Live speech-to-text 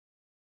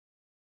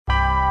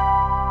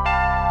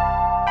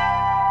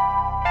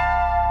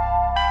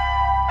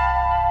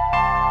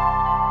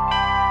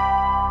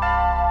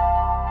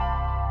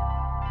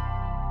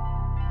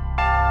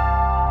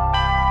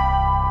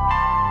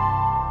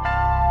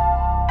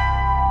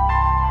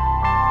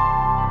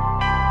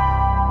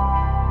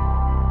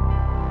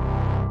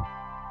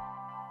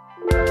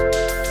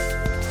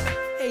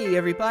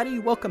everybody.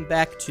 Welcome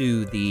back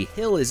to The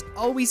Hill is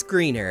Always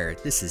Greener.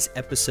 This is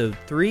episode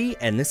 3,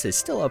 and this is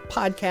still a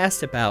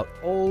podcast about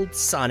old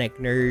Sonic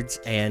nerds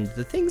and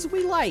the things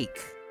we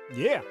like.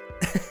 Yeah.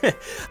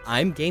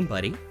 I'm Game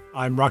Buddy.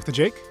 I'm Rock the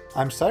Jake.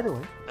 I'm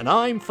Cyberlink. And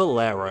I'm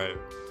Falero.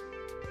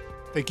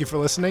 Thank you for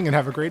listening and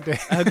have a great day.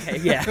 Okay,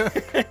 yeah.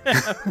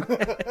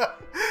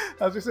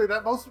 I was going to say,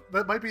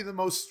 that might be the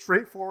most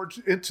straightforward,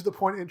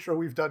 to-the-point intro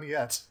we've done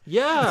yet.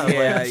 Yeah.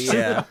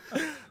 Yeah.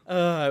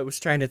 I was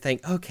trying to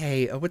think,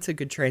 okay, what's a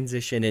good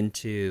transition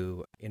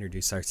into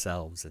introduce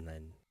ourselves and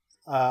then...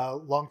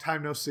 Long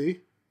time no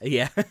see.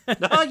 Yeah.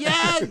 Oh,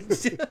 yeah!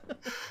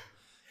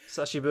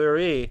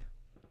 Sashiburi.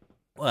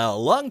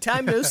 Well, long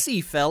time no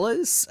see,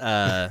 fellas.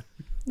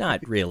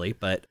 Not really,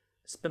 but...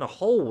 It's been a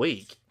whole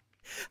week.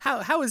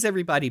 How has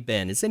everybody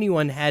been? Has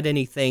anyone had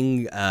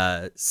anything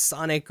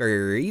Sonic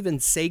or even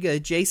Sega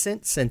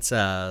adjacent since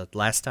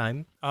last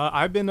time?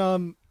 I've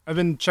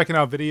been checking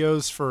out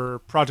videos for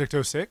Project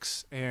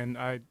 06, and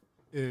as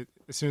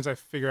soon as I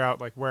figure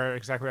out like where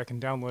exactly I can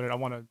download it, I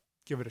want to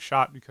give it a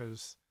shot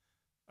because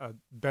a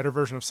better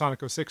version of Sonic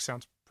 06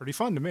 sounds pretty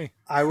fun to me.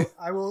 I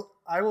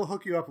will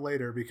hook you up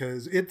later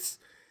because it's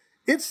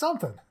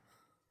something.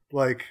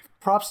 Like,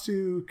 props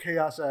to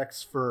Chaos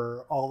X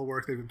for all the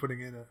work they've been putting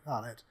in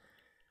on it.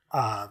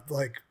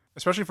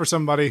 Especially for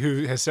somebody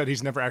who has said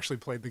he's never actually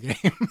played the game.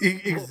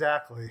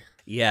 Exactly.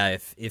 Yeah,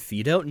 if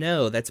you don't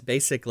know, that's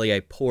basically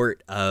a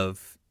port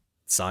of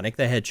Sonic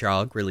the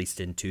Hedgehog released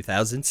in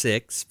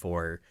 2006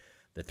 for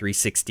the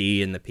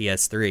 360 and the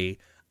PS3,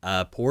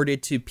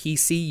 ported to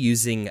PC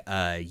using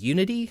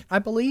Unity, I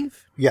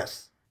believe.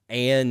 Yes.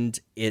 And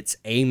it's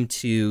aimed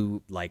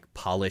to like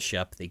polish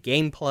up the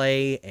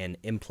gameplay and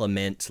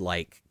implement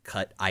like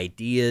cut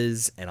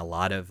ideas and a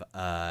lot of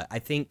I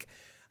think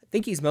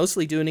he's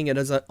mostly doing it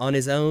on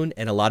his own,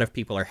 and a lot of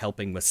people are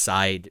helping with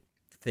side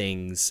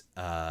things.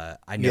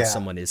 I know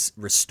someone has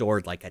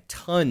restored like a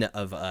ton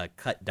of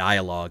cut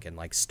dialogue and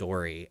like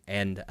story,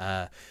 and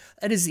that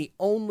is the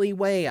only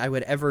way I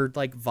would ever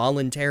like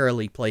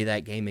voluntarily play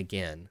that game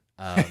again,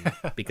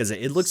 because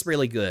it looks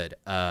really good.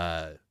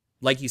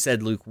 Like you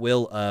said, Luke,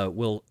 we'll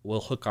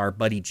hook our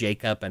buddy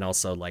Jake up and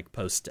also like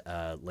post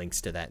links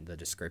to that in the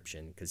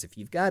description. Because if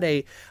you've got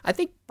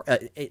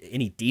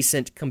any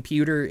decent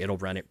computer, it'll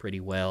run it pretty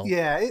well.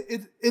 Yeah,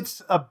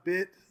 it's a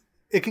bit.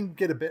 It can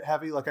get a bit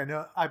heavy. Like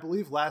I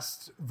believe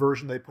last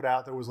version they put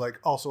out there was like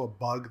also a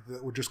bug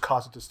that would just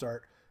cause it to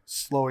start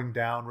slowing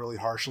down really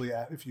harshly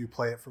if you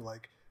play it for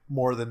like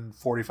more than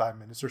 45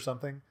 minutes or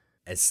something.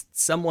 As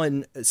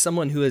someone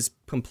who has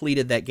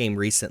completed that game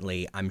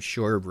recently, I'm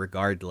sure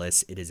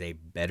regardless, it is a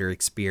better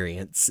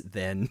experience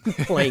than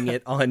playing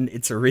it on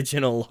its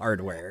original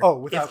hardware.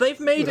 Oh, if they've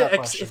made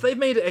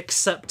it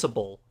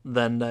acceptable,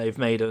 then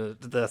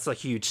that's a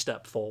huge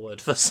step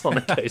forward for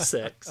Sonic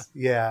 06.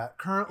 Yeah,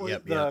 currently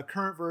the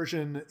current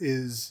version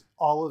is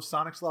all of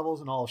Sonic's levels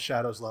and all of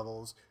Shadow's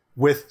levels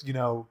with,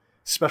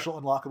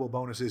 special unlockable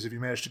bonuses if you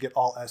manage to get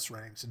all S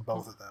ranks in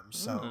both of them.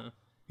 So,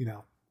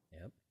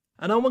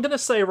 And I'm going to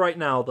say right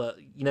now that,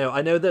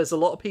 I know there's a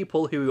lot of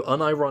people who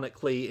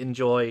unironically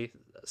enjoy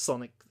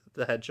Sonic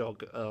the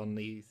Hedgehog on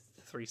the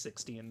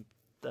 360 and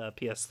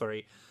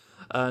PS3.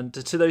 And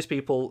to those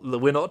people,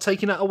 we're not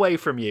taking that away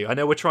from you. I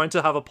know we're trying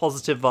to have a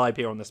positive vibe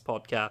here on this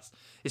podcast.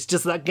 It's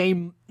just that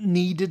game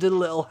needed a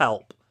little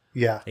help.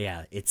 Yeah.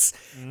 Yeah,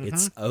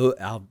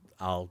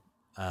 I'll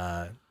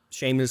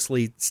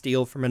shamelessly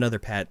steal from another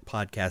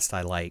podcast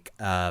I like,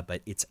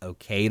 but it's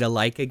okay to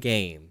like a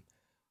game.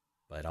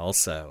 But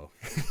also, ...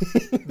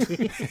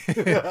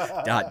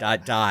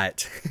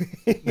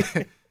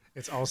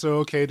 It's also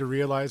okay to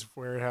realize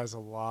where it has a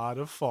lot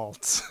of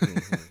faults.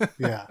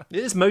 Yeah, it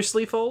is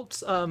mostly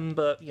faults,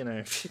 but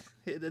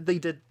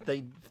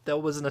there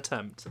was an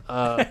attempt.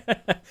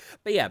 But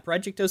yeah,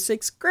 Project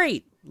 06,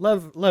 great.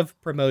 Love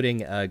promoting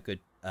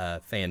good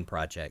fan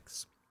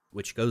projects,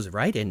 which goes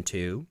right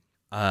into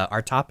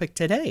our topic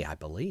today, I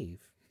believe.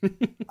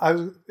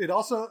 it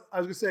also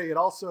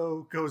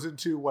goes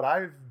into what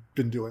I've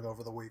been doing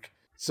over the week.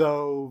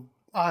 So,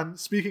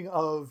 speaking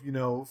of,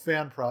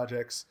 fan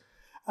projects,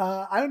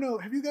 I don't know,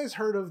 have you guys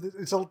heard of this?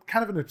 It's a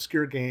kind of an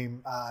obscure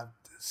game,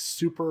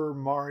 Super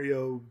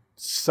Mario,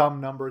 some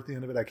number at the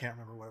end of it. I can't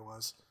remember what it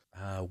was.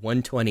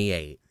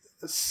 128.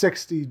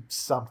 60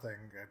 something.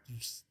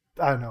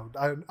 I don't know.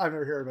 I've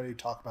never heard anybody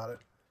talk about it.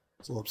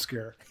 It's a little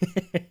obscure.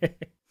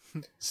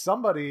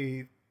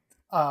 Somebody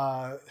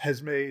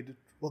has made...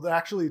 Well,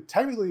 actually,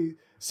 technically,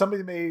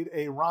 somebody made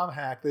a ROM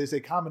hack that is a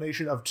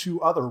combination of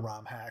two other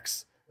ROM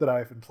hacks that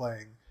I've been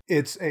playing.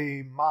 It's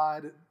a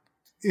mod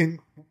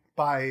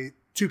by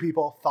two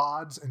people,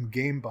 Thods and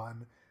Game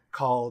Bun,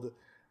 called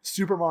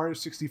Super Mario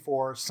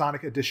 64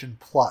 Sonic Edition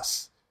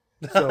Plus.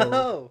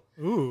 So,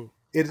 Ooh.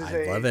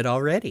 I love it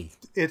already.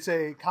 It's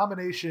a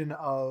combination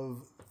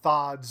of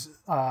Thods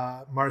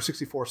Mario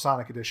 64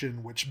 Sonic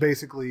Edition, which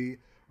basically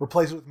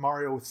replaces with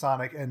Mario with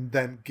Sonic and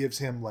then gives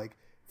him like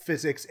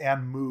physics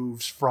and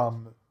moves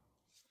from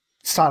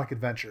Sonic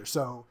Adventure.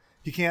 So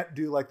he can't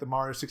do like the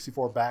Mario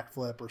 64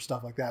 backflip or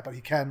stuff like that, but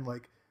he can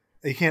like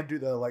He can't do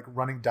the like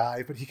running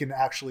dive, but he can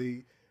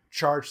actually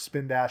charge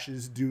spin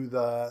dashes, do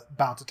the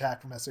bounce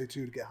attack from SA2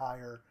 to get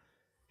higher.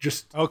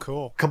 Just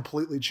cool.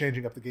 Completely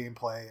changing up the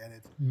gameplay, and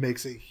it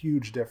makes a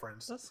huge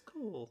difference. That's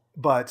cool.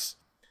 But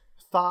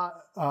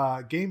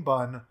Game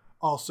Bun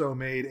also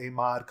made a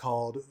mod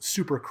called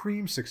Super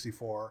Cream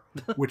 64,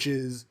 which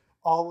is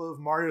all of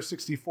Mario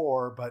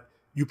 64, but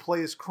you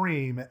play as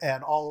Cream,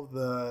 and all of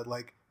the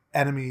like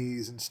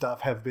enemies and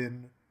stuff have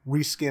been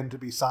reskinned to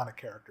be Sonic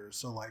characters.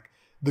 So like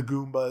the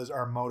Goombas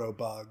are Moto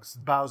Bugs,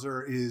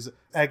 Bowser is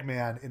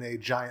Eggman in a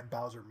giant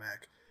Bowser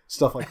mech.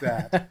 Stuff like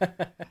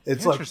that.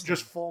 It's like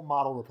just full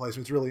model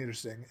replacement. It's really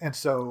interesting. And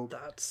so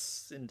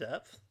that's in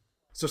depth.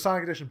 So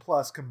Sonic Edition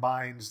Plus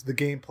combines the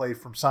gameplay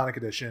from Sonic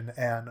Edition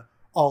and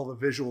all the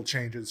visual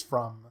changes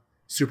from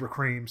Super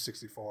Cream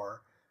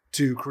 64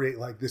 to create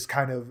like this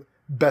kind of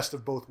best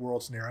of both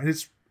worlds scenario.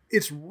 And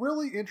it's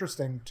really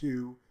interesting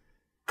to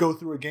go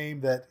through a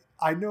game that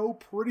I know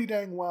pretty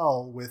dang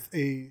well with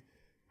a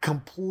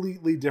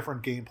completely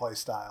different gameplay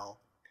style.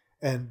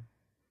 And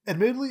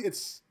admittedly,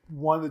 it's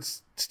one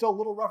that's still a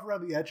little rough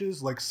around the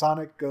edges. Like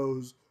Sonic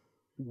goes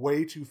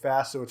way too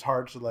fast, so it's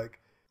hard to like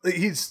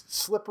he's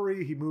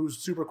slippery, he moves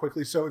super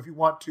quickly, so if you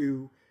want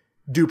to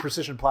do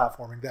precision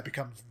platforming, that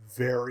becomes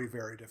very,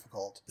 very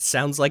difficult.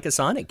 Sounds like a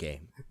Sonic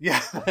game. Yeah,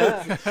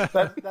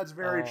 that's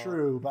very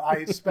true, but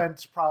I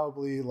spent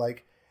probably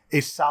like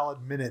a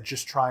solid minute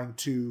just trying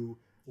to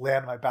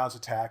land my bounce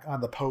attack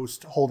on the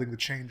post holding the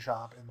chain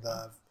chomp in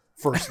the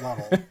first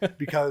level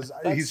because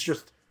he's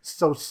just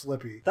so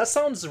slippy. That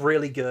sounds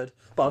really good,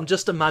 but I'm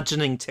just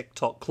imagining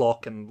TikTok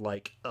clock and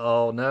like,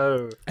 oh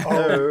no.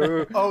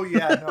 Oh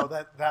yeah, no,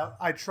 that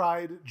I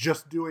tried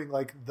just doing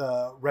like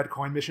the red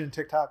coin mission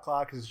TikTok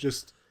clock is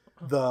just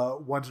the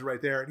ones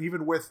right there. And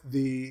even with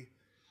the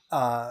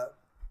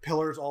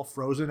pillars all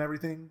frozen and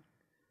everything,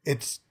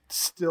 it's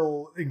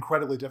still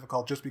incredibly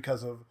difficult just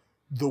because of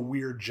the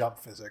weird jump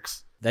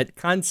physics. That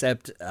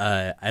concept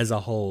as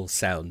a whole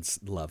sounds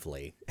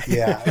lovely.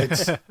 Yeah,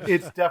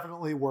 it's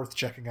definitely worth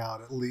checking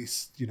out. At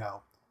least,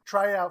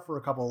 try it out for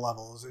a couple of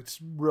levels. It's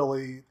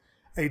really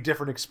a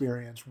different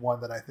experience,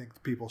 one that I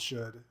think people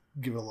should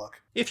give it a look.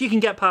 If you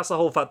can get past the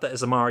whole fact that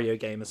it's a Mario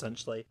game,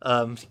 essentially.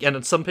 And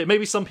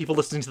maybe some people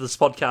listening to this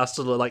podcast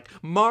are like,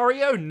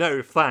 Mario?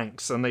 No,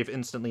 thanks. And they've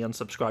instantly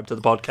unsubscribed to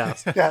the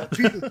podcast. Yeah,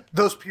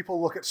 those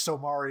people look at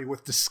Somari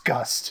with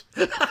disgust.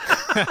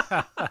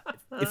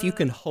 If you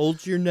can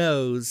hold your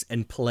nose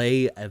and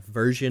play a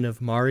version of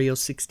Mario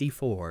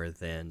 64,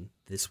 then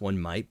this one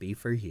might be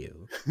for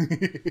you.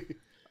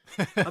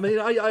 I mean,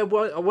 I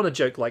want to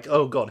joke like,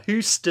 oh god,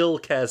 who still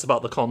cares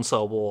about the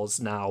console wars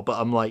now? But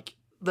I'm like,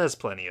 there's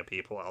plenty of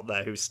people out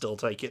there who still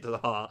take it to the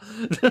heart.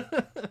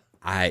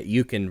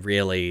 You can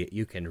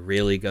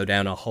really go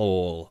down a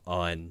hole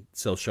on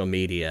social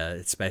media,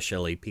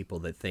 especially people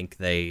that think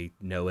they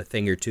know a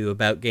thing or two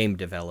about game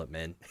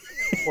development.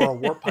 Or a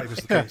warp pipe is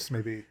the case,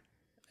 maybe.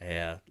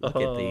 Yeah, look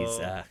at these.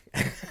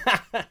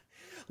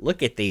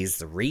 Look at these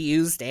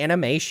reused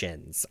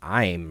animations.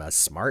 I'm a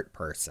smart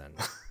person.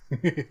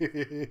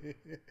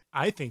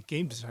 I think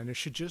game designers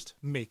should just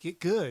make it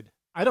good.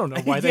 I don't know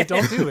why they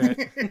don't do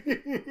it.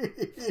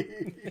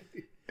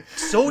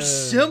 So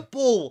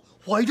simple.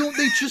 Why don't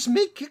they just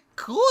make it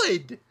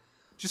good?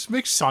 Just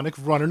make Sonic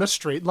run in a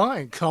straight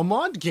line. Come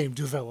on, game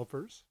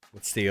developers.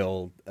 What's the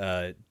old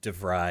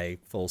DeVry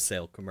Full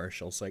Sail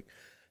commercials like?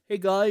 Hey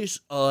guys,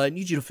 I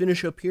need you to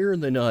finish up here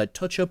and then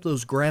touch up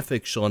those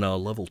graphics on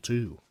level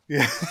 2.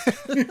 Yeah.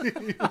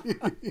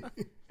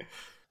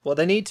 What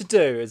they need to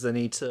do is they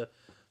need to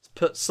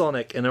put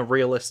Sonic in a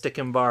realistic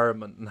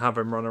environment and have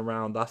him run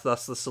around. That's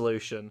the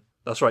solution.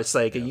 That's right,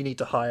 Sega. You need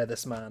to hire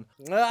this man.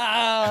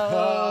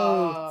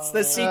 Oh, it's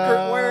the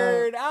secret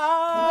word.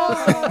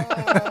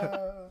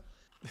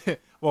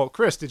 Well,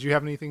 Chris, did you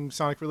have anything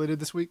Sonic related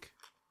this week?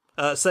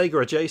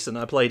 Sega adjacent.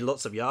 I played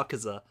lots of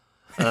Yakuza.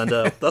 And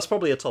that's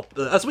probably a top...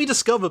 As we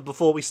discovered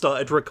before we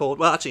started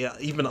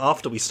even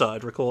after we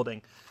started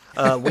recording,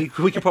 we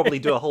could probably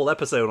do a whole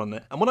episode on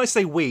it. And when I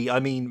say we, I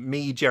mean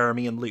me,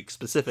 Jeremy, and Luke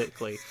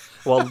specifically,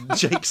 while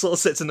Jake sort of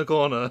sits in the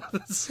corner,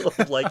 sort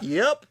of like,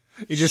 yep,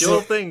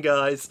 sure thing,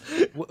 guys.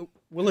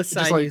 We'll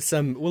assign you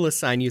some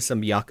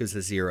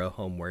Yakuza 0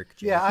 homework,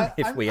 Jake,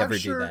 if we ever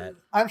do that.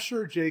 I'm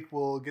sure Jake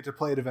will get to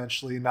play it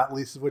eventually, not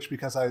least of which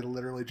because I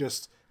literally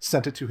just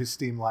sent it to his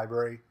Steam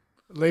library.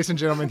 Ladies and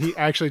gentlemen, he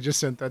actually just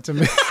sent that to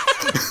me.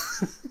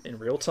 In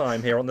real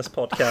time here on this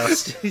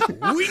podcast.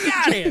 We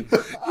got him!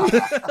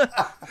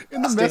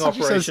 In the Sting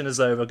message, operation is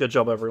over. Good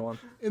job, everyone.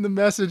 In the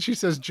message, he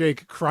says,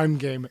 Jake, crime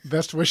game.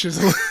 Best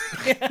wishes.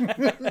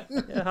 Yeah,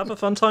 have a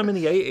fun time in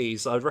the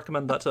 80s. I'd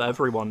recommend that to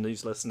everyone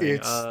who's listening.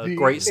 It's the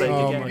Great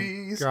Sega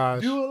game. 80s.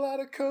 Gosh. Do a lot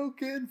of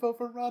coke and vote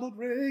for Ronald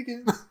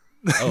Reagan.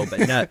 Oh,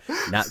 but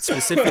not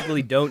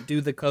specifically don't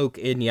do the coke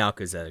in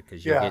Yakuza,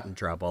 because you'll get in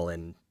trouble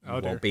and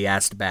won't be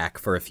asked back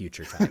for a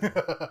future time.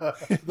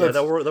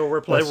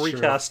 They'll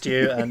recast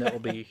you, and it'll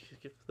be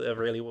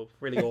really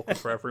awkward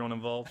for everyone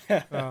involved.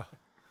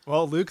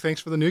 Well, Luke,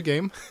 thanks for the new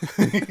game.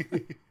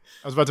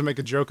 I was about to make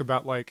a joke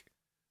about like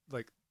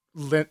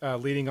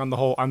leading on the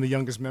whole I'm the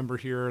youngest member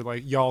here,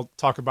 like y'all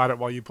talk about it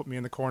while you put me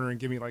in the corner and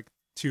give me like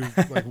two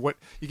like what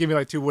you give me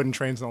like two wooden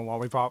trains and a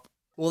lollipop.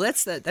 Well,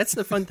 that's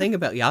the fun thing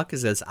about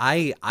Yakuza is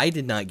I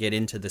did not get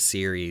into the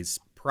series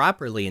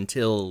properly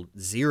until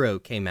Zero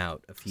came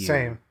out a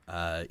few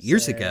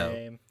years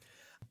ago.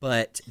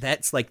 But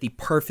that's like the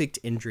perfect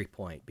entry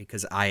point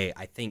because I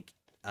think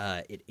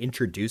it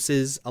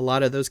introduces a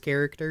lot of those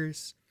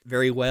characters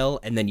very well,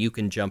 and then you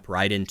can jump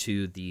right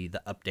into the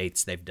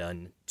updates they've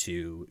done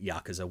to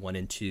Yakuza 1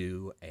 and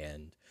 2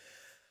 and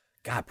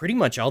God, pretty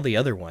much all the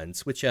other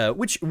ones. Which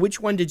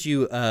one did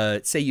you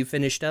say you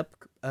finished up,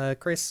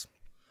 Chris?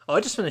 Oh, I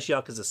just finished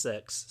Yakuza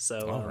 6,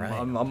 so right,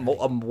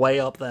 I'm way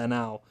up there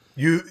now.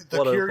 The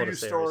Kiryu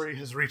story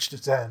has reached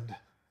its end.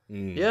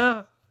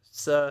 Yeah,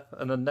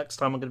 and then next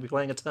time I'm going to be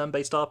playing a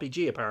turn-based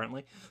RPG,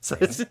 apparently. So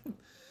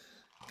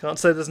can't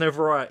say there's no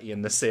variety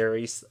in this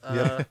series.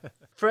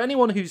 For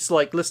anyone who's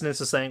like listening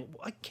to saying,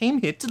 I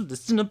came here to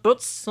listen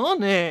about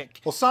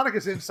Sonic. Well, Sonic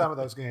is in some of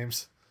those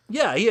games.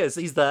 Yeah, he is.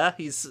 He's there.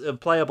 He's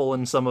playable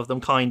in some of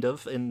them, kind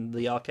of, in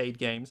the arcade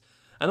games.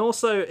 And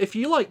also, if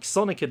you like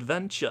Sonic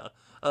Adventure,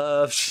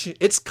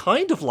 it's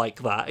kind of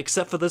like that,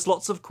 except for there's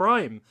lots of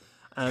crime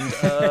and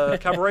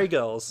cabaret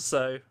girls.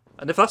 So,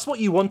 and if that's what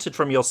you wanted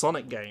from your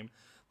Sonic game,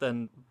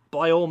 then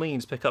by all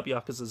means pick up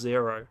Yakuza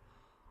 0.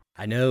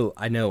 I know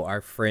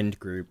our friend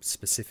group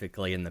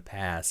specifically in the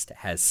past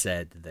has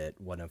said that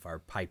one of our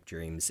pipe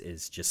dreams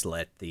is just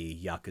let the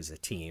Yakuza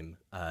team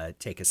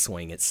take a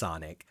swing at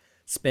Sonic.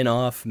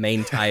 Spin-off,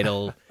 main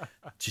title,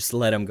 just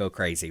let them go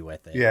crazy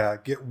with it. Yeah,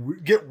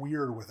 get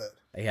weird with it.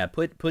 Yeah,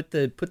 put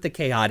the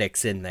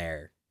chaotics in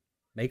there.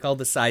 Make all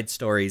the side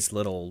stories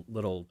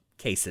little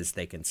cases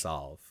they can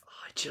solve.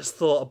 I just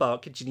thought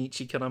about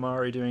Junichi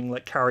Kanemaru doing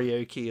like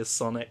karaoke as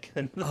Sonic.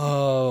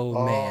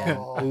 Oh man,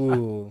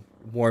 ooh,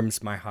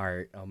 warms my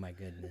heart. Oh my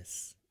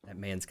goodness, that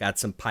man's got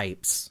some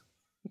pipes.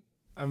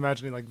 I'm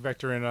imagining like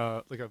Vector in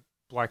a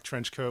black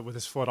trench coat with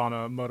his foot on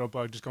a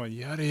motobug, just going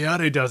yada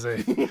yada does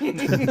it.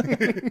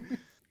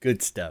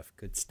 Good stuff.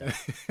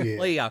 Yeah.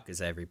 Play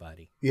Yakuza,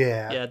 everybody.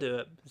 Yeah, do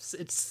it.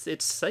 It's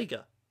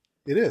Sega.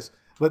 It is.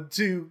 But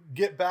to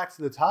get back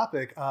to the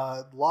topic,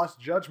 Lost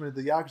Judgment,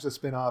 the Yakuza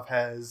spinoff,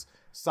 has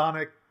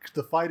Sonic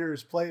the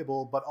Fighters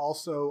playable, but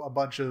also a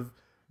bunch of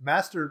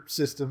Master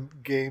System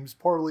games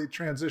poorly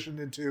transitioned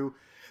into.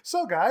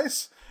 So,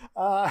 guys,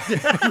 how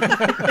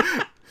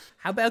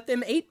about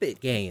them 8-bit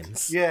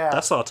games? Yeah.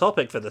 That's our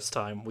topic for this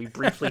time. We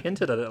briefly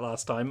hinted at it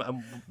last time,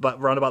 but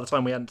around about the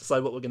time we hadn't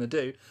decided what we're going to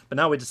do. But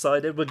now we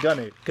decided we're going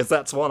to, because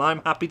that's one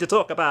I'm happy to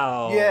talk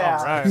about.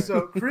 Yeah. Right.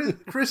 So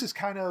Chris is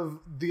kind of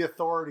the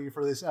authority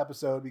for this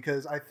episode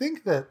because I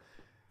think that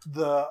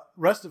the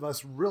rest of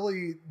us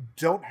really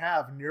don't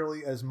have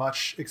nearly as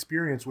much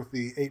experience with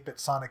the 8-bit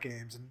Sonic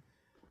games. And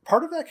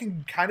part of that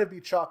can kind of be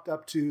chalked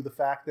up to the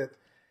fact that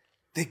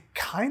they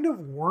kind of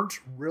weren't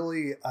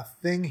really a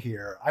thing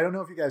here. I don't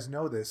know if you guys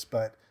know this,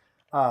 but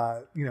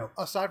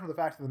aside from the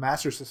fact that the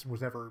Master System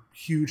was never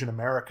huge in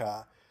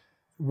America,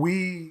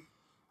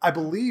 I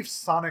believe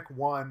Sonic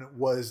 1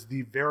 was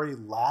the very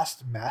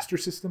last Master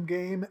System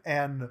game,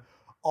 and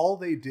all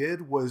they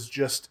did was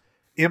just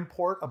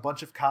import a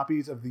bunch of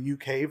copies of the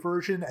UK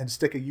version and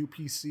stick a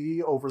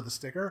UPC over the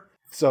sticker.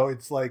 So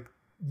it's like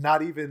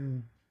not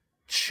even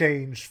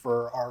changed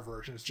for our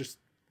version. It's just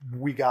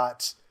we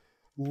got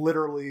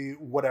literally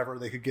whatever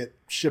they could get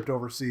shipped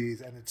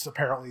overseas, and it's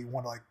apparently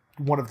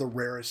one of the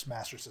rarest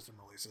Master System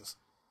releases.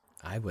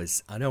 I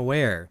was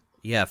unaware.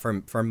 Yeah,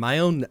 from my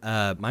own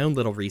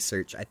little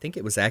research, I think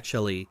it was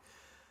actually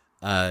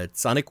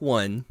Sonic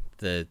 1,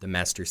 the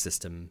Master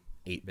System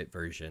 8-bit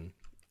version,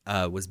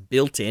 was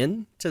built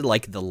in to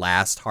like the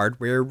last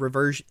hardware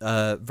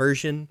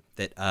version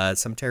that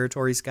some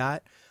territories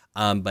got,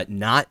 but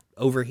not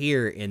over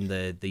here in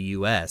the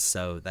US.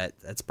 So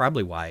that's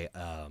probably why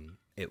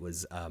it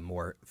was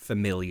more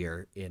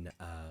familiar in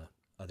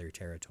other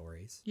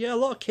territories. Yeah, a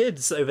lot of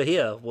kids over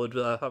here would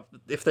have,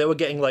 if they were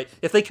getting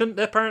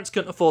their parents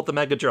couldn't afford the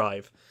Mega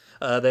Drive,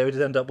 they would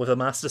end up with a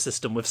Master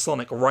System with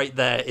Sonic right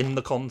there in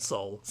the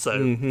console,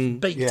 so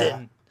baked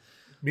in.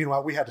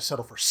 Meanwhile, we had to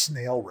settle for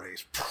Snail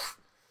Race.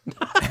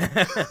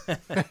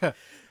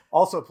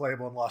 Also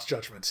playable in Lost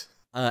Judgment.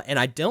 And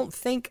I don't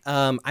think,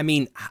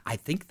 I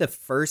think the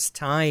first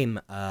time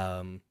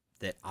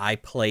that I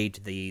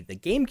played the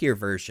Game Gear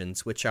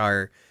versions, which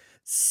are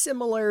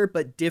similar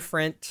but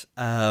different,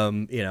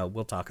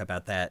 we'll talk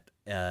about that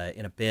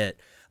in a bit,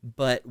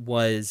 but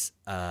was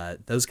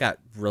those got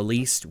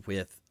released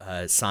with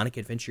Sonic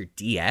Adventure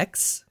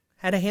DX,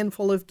 had a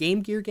handful of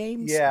Game Gear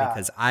games. Yeah.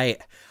 Because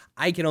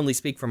I can only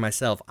speak for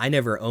myself. I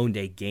never owned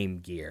a Game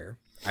Gear.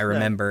 I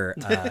remember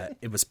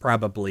it was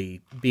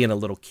probably being a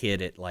little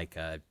kid at like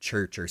a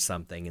church or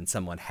something, and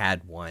someone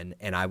had one,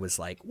 and I was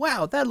like,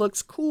 wow, that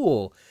looks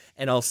cool.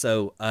 And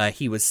also,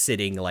 he was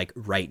sitting like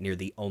right near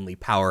the only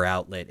power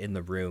outlet in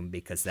the room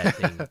because that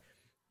thing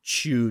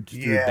chewed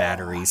through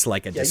batteries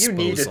like a disposal.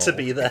 You needed to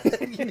be there.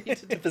 You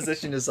needed to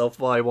position yourself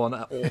by one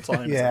at all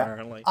times,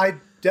 apparently. I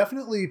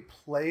definitely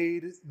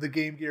played the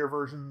Game Gear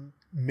version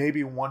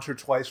maybe once or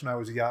twice when I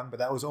was young, but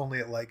that was only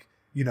at like,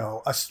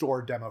 a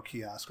store demo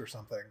kiosk or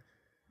something.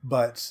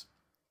 But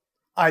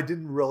I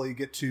didn't really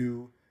get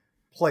to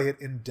play it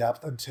in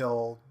depth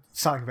until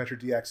Sonic Adventure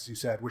DX, as you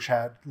said, which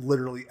had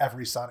literally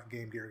every Sonic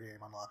Game Gear game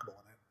unlockable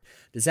in it.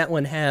 Does that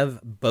one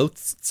have both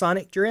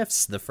Sonic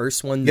Drifts? The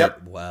first one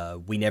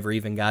that we never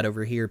even got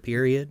over here,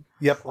 period?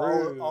 Yep,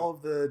 all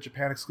of the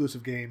Japan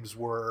exclusive games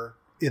were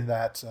in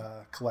that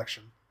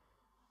collection.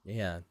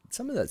 Yeah,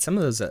 some of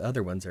those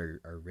other ones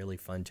are really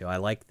fun too. I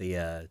like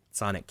the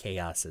Sonic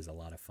Chaos is a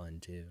lot of fun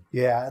too.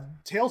 Yeah,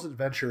 Tails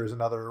Adventure is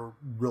another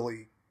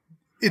really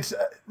it's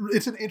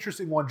an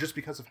interesting one just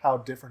because of how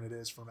different it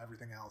is from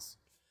everything else.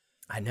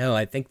 I know.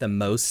 I think the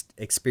most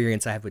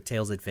experience I have with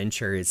Tails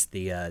Adventure is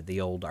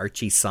the old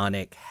Archie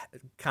Sonic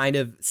kind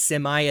of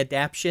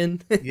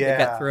semi-adaption that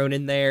got thrown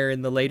in there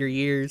in the later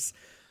years,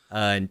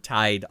 and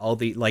tied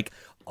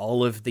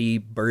all of the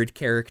bird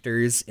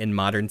characters in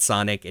modern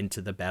Sonic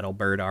into the Battle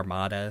Bird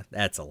Armada.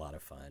 That's a lot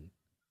of fun.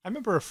 I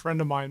remember a friend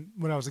of mine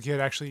when I was a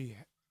kid, actually,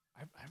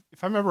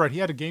 if I remember right, he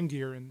had a Game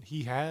Gear and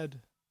he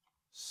had,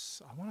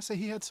 I want to say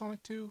he had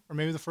Sonic 2 or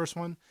maybe the first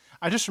one.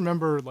 I just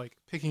remember like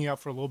picking it up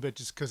for a little bit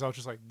just because I was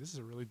just like, this is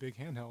a really big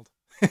handheld.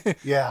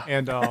 Yeah.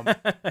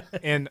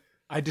 And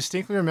I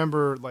distinctly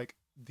remember like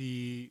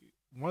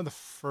one of the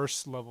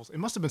first levels. It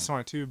must have been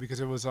Sonic 2 because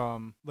it was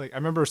like I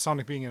remember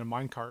Sonic being in a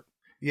minecart.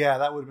 Yeah,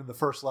 that would have been the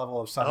first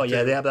level of Sonic 2.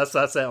 Yeah,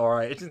 that's it. All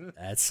right.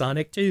 That's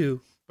Sonic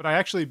 2. But I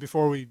actually,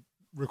 before we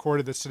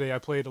recorded this today, I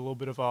played a little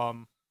bit of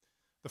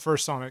the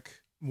first Sonic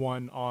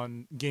one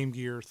on Game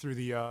Gear through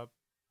the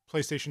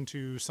PlayStation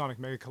 2 Sonic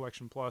Mega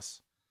Collection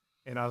Plus.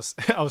 And I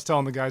was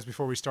telling the guys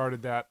before we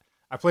started that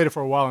I played it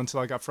for a while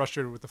until I got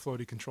frustrated with the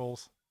floaty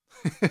controls.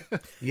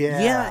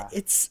 Yeah,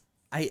 it's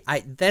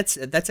that's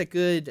a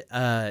good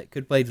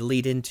way to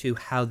lead into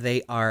how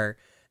they're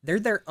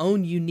their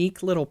own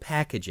unique little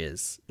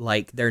packages.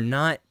 Like they're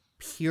not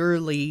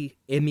purely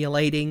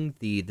emulating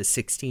the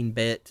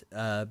 16-bit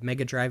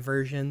Mega Drive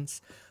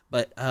versions,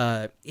 but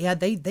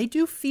they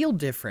do feel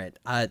different.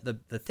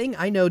 The thing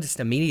I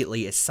noticed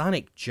immediately is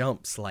Sonic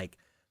jumps like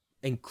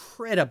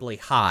incredibly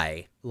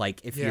high.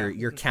 Like if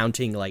you're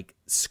counting like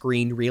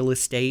screen real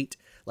estate,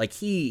 like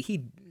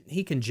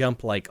he can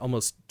jump like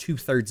almost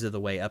 2/3 of the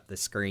way up the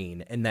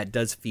screen, and that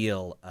does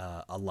feel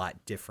a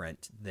lot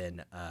different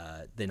than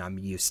I'm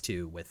used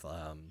to with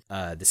the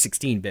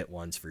 16-bit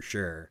ones for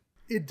sure.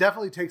 It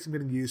definitely takes some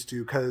getting used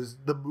to because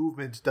the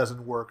movement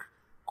doesn't work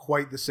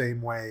quite the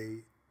same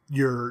way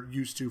you're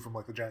used to from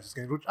like the Genesis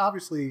games, which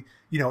obviously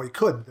it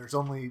couldn't. There's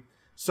only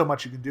so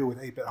much you can do with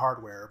 8-bit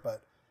hardware,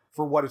 but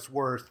for what it's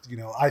worth,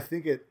 I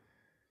think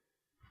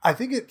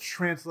it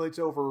translates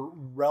over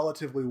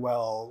relatively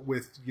well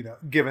with,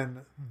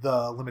 given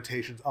the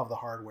limitations of the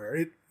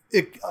hardware.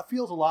 It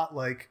feels a lot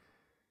like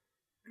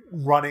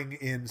running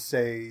in,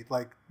 say,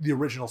 like the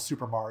original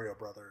Super Mario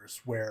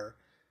Brothers, where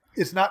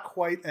it's not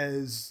quite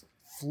as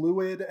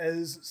fluid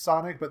as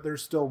Sonic, but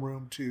there's still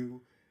room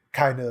to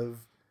kind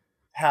of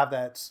have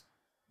that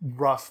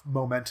rough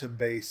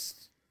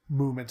momentum-based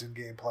movement and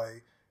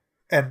gameplay.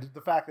 And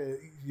the fact that,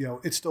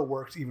 it still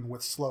works even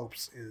with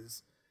slopes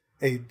is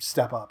a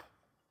step up.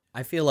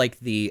 I feel like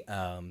the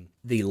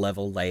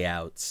level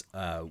layouts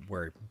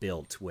were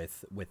built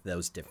with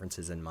those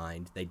differences in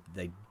mind.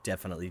 They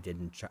definitely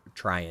didn't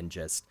try and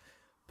just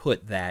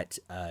put that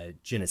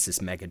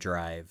Genesis Mega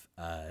Drive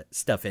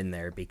stuff in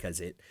there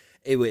because it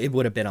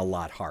would have been a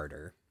lot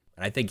harder.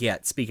 And I think,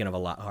 speaking of a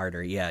lot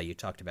harder, you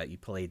talked about you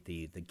played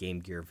the Game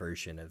Gear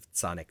version of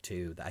Sonic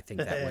 2. I think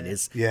that one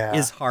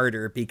is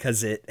harder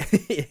because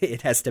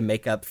it has to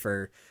make up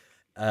for,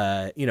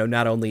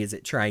 not only is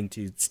it trying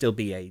to still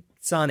be a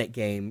Sonic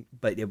game,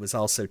 but it was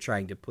also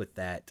trying to put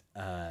that,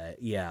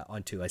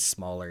 onto a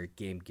smaller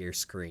Game Gear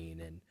screen.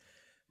 And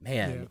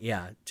man,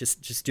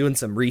 just doing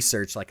some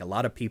research, like a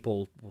lot of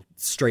people will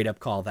straight up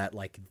call that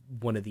like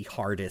one of the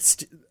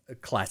hardest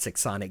classic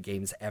Sonic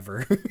games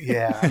ever.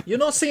 Yeah. You're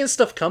not seeing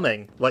stuff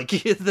coming. Like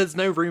there's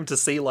no room to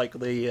see like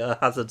the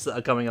hazards that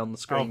are coming on the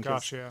screen. Oh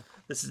gosh, yeah.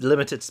 This is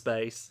limited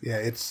space.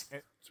 Yeah,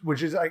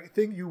 which is I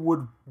think you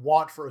would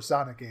want for a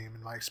Sonic game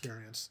in my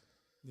experience.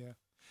 Yeah.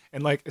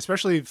 And like,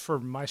 especially for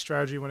my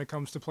strategy when it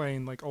comes to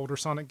playing like older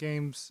Sonic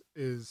games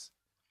is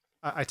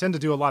I tend to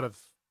do a lot of,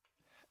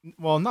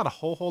 well, not a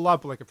whole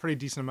lot, but like a pretty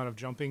decent amount of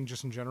jumping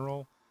just in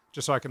general,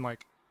 just so I can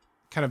like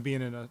kind of be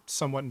in a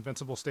somewhat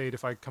invincible state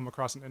if I come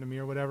across an enemy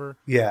or whatever.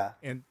 Yeah.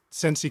 And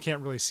since you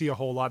can't really see a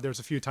whole lot, there's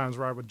a few times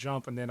where I would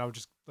jump and then I would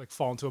just like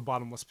fall into a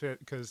bottomless pit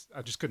because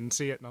I just couldn't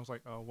see it. And I was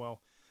like, oh, well,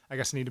 I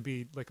guess I need to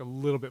be like a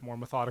little bit more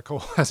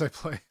methodical as I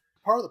play.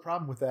 Part of the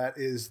problem with that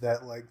is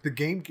that like the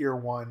Game Gear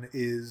one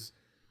is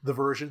the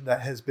version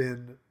that has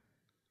been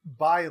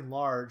by and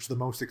large the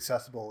most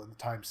accessible in the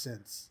time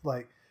since.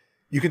 Like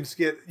you can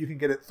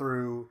get it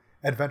through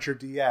Adventure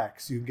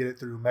DX, you can get it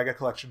through Mega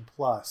Collection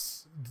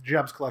Plus, the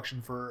Gems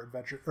Collection for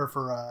Adventure or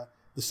for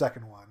the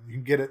second one. You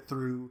can get it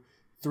through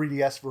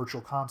 3DS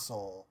Virtual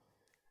Console.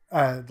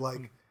 And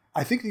like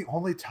I think the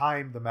only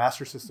time the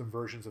Master System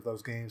versions of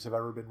those games have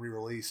ever been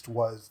re-released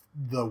was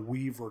the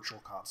Wii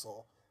Virtual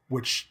Console,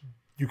 which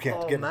you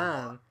can't get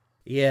man.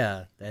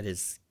 Yeah, that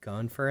is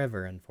gone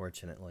forever,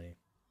 unfortunately.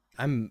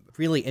 I'm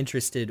really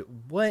interested.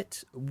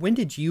 When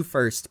did you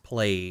first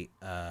play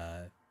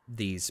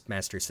these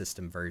Master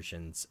System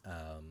versions,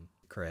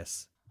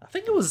 Chris? I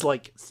think it was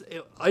like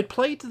I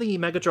played the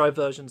Mega Drive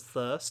versions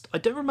first. I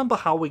don't remember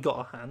how we got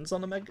our hands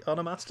on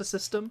a Master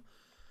System,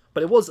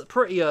 but it was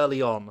pretty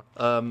early on.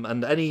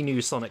 And any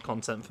new Sonic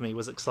content for me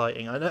was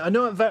exciting.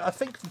 I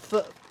think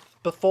that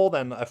before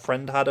then a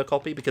friend had a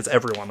copy because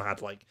everyone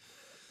had like.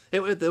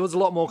 It was a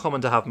lot more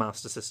common to have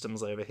Master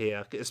Systems over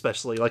here,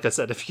 especially, like I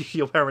said, if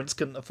your parents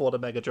couldn't afford a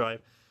Mega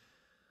Drive.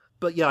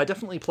 But yeah, I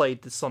definitely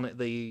played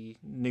the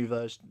new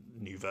version.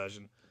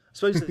 I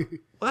suppose.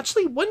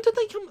 Actually, when did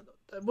they come?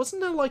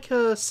 Wasn't there like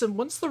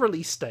when's the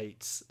release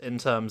dates in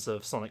terms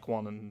of Sonic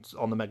 1 and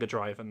on the Mega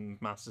Drive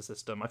and Master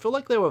System? I feel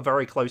like they were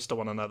very close to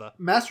one another.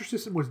 Master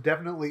System was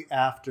definitely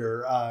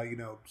after,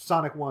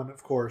 Sonic 1,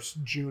 of course,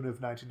 June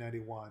of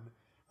 1991.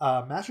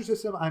 Master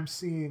System, I'm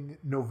seeing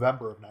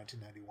November of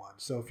 1991,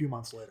 so a few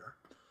months later.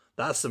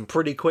 That's some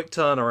pretty quick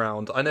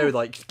turnaround. I know,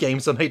 like,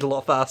 games are made a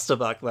lot faster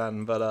back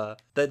then, but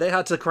they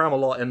had to cram a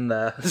lot in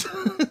there.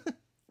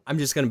 I'm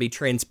just going to be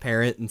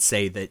transparent and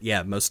say that,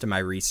 yeah, most of my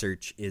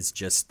research is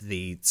just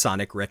the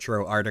Sonic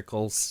Retro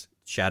articles.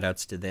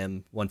 Shoutouts to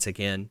them once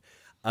again.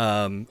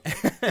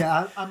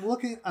 Yeah, I'm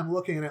looking,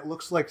 and it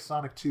looks like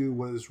Sonic 2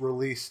 was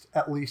released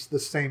at least the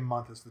same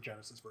month as the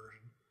Genesis version.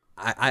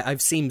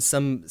 I've seen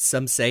some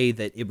say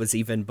that it was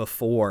even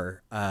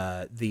before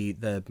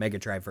the Mega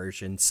Drive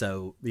version.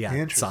 So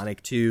yeah,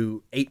 Sonic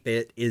 2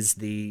 8-bit is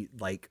the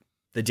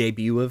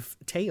debut of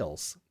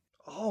Tails.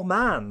 Oh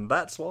man,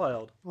 that's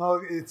wild.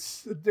 Well,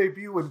 it's a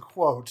debut in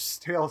quotes.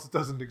 Tails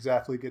doesn't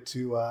exactly get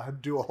to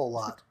do a whole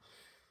lot.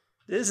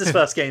 It is his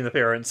first game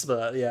appearance,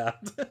 but yeah.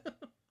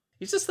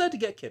 He's just there to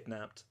get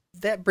kidnapped.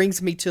 That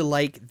brings me to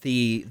like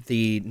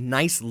the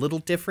nice little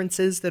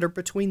differences that are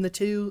between the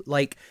two.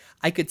 Like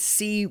I could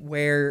see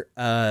where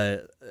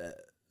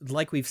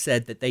like we've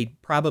said that they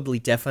probably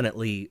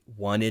definitely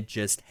wanted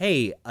just,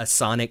 hey, a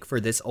Sonic for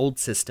this old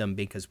system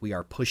because we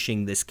are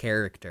pushing this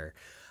character.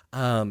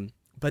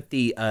 But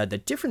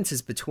the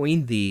differences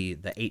between the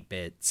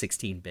 8-bit,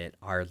 16-bit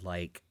are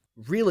like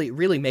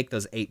really make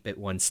those 8-bit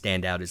ones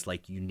stand out as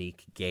like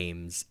unique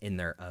games in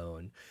their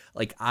own.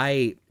 Like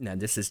now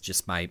this is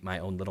just my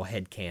own little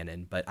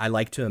headcanon, but I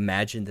like to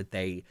imagine that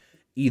they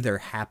either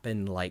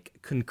happen like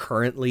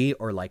concurrently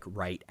or like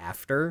right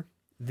after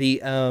the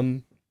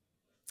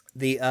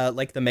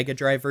like the Mega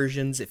Drive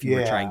versions if you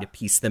were trying to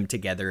piece them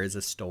together as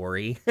a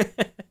story.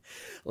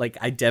 Like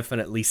I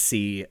definitely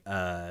see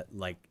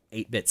like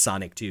 8-bit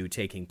Sonic 2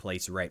 taking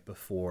place right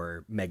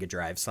before Mega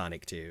Drive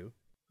Sonic 2.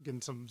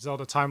 Getting some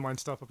Zelda timeline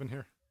stuff up in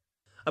here.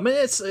 I mean,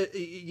 it's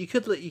you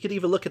could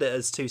either look at it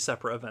as two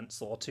separate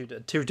events or two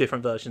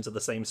different versions of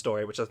the same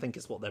story, which I think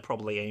is what they're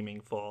probably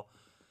aiming for.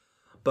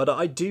 But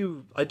I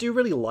do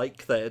really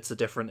like that it's a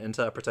different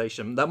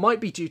interpretation. That might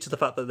be due to the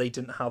fact that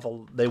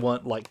they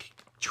weren't like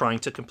trying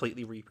to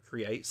completely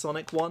recreate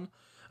Sonic 1.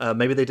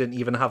 Maybe they didn't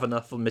even have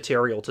enough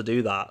material to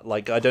do that.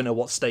 Like, I don't know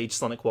what stage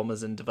Sonic 1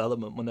 was in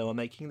development when they were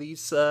making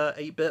these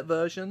 8-bit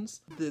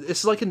versions.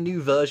 It's like a new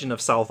version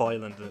of South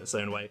Island in its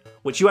own way,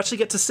 which you actually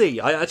get to see.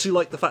 I actually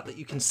like the fact that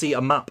you can see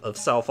a map of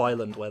South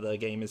Island where the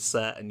game is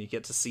set, and you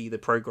get to see the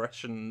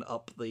progression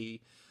up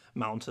the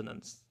mountain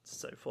and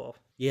so forth.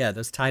 Yeah,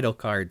 those title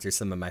cards are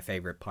some of my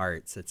favorite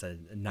parts. It's a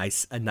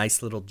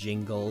nice little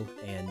jingle,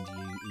 and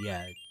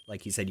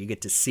like you said, you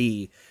get to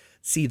see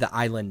the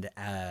island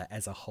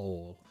as a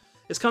whole.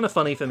 It's kind of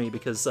funny for me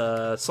because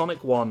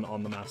Sonic 1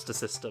 on the Master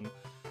System,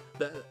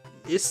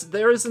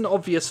 there is an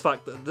obvious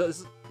fact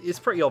that it's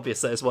pretty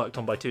obvious that it's worked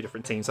on by two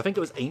different teams. I think it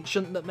was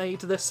Ancient that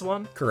made this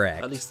one.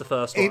 Correct. At least the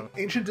first one.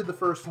 Ancient did the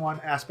first one,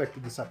 Aspect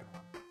did the second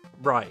one.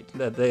 Right.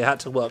 They had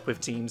to work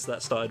with teams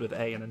that started with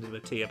A and ended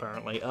with T,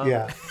 apparently.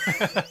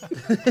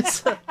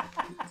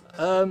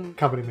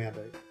 Company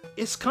mandate.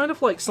 It's kind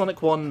of like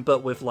Sonic 1,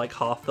 but with like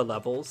half the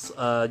levels.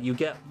 You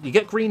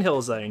get Green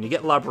Hill Zone, you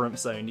get Labyrinth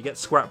Zone, you get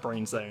Scrap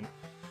Brain Zone.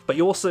 But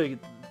you also,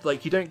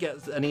 like, you don't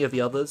get any of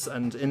the others,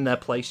 and in their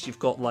place you've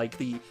got, like,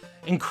 the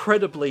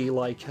incredibly,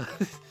 like,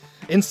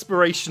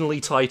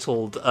 inspirationally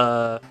titled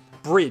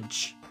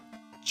Bridge,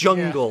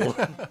 Jungle,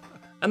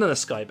 and then a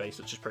Sky Base,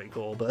 which is pretty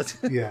cool, but...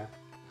 Yeah.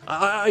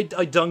 I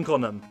dunk on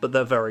them, but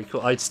they're very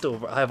cool. I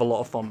have a lot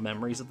of fond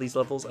memories of these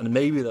levels, and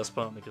maybe that's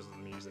partly because of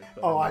the music.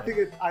 I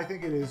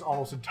think it is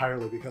almost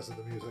entirely because of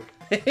the music.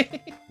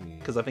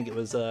 Because I think it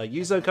was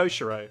Yuzo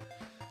Koshiro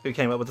who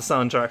came up with the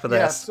soundtrack for this.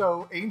 Yeah,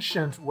 so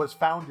Ancient was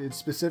founded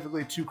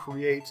specifically to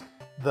create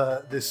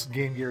this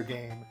Game Gear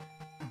game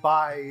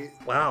by...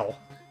 Wow.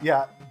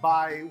 Yeah,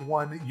 by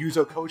one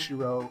Yuzo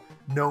Koshiro,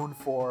 known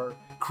for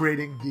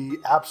creating the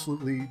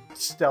absolutely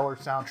stellar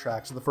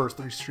soundtracks of the first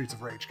 3 Streets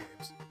of Rage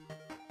games.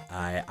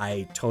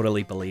 I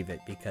totally believe it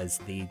because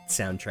the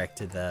soundtrack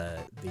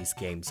to these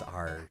games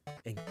are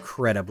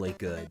incredibly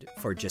good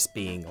for just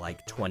being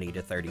like 20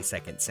 to 30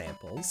 second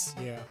samples.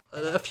 Yeah.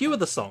 A few of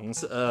the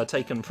songs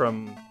taken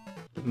from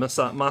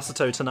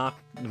Masato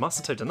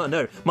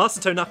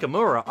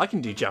Nakamura. I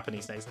can do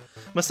Japanese names.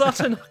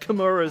 Masato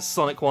Nakamura's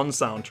Sonic 1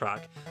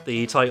 soundtrack,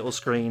 the title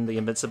screen, the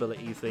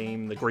invincibility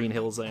theme, the Green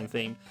Hill Zone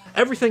theme.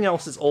 Everything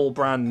else is all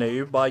brand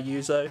new by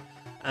Yuzo.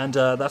 And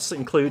that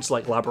includes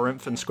like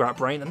Labyrinth and Scrap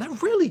Brain, and they're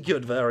really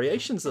good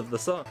variations of the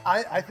song.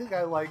 I think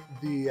I like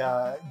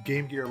the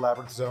Game Gear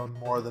Labyrinth Zone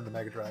more than the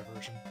Mega Drive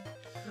version.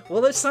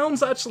 Well, it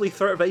sounds actually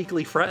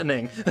vaguely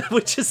threatening,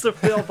 which is the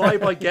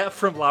vibe I get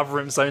from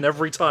Labyrinth Zone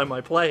every time I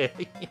play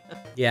it.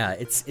 Yeah,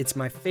 it's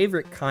my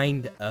favorite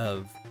kind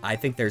of... I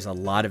think there's a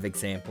lot of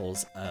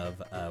examples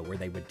of where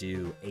they would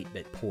do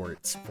 8-bit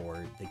ports for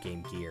the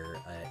Game Gear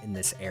in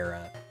this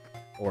era,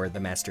 or the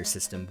Master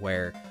System,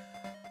 where...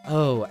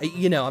 Oh,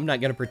 I'm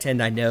not going to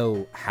pretend I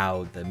know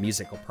how the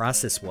musical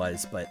process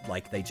was, but,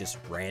 like, they just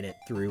ran it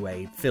through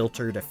a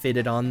filter to fit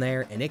it on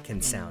there, and it can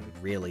sound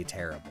really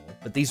terrible.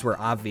 But these were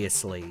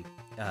obviously,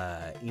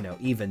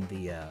 even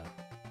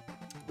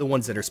the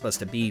ones that are supposed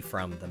to be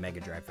from the Mega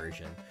Drive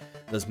version,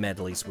 those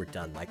medleys were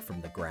done, like,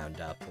 from the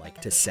ground up,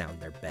 like, to sound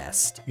their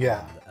best.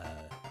 Yeah. On,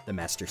 the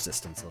Master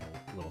System's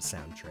little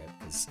sound trip,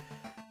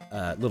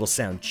 little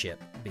sound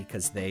chip,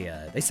 because they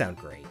sound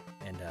great.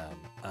 And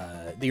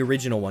the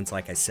original ones,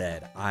 like I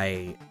said,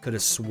 I could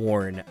have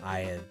sworn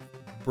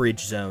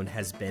Bridge Zone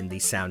has been the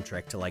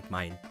soundtrack to like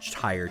my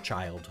entire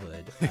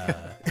childhood,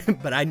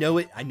 but I know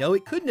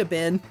it couldn't have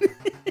been.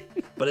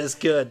 But it's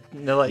good.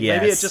 Maybe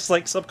it just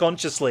like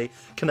subconsciously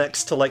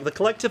connects to like the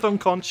collective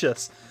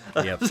unconscious.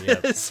 Yep.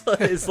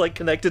 It's like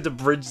connected to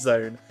Bridge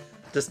Zone.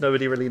 Just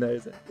nobody really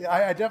knows it. Yeah,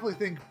 I definitely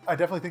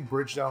think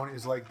Bridge Zone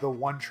is like the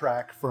one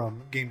track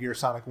from Game Gear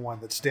Sonic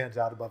 1 that stands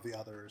out above the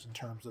others in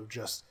terms of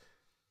just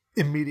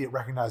immediate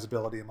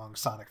recognizability among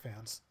Sonic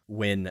fans.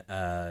 When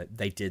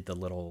they did the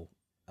little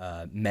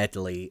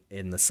medley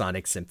in the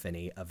Sonic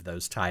Symphony of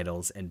those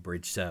titles and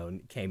Bridge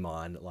Zone came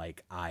on,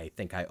 like, I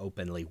think I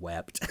openly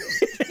wept.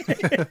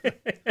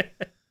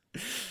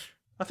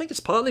 I think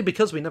it's partly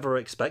because we never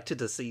expected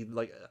to see,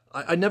 like,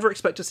 I never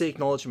expect to see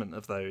acknowledgement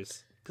of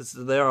those, because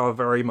they are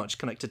very much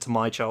connected to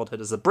my childhood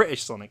as a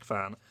British Sonic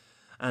fan.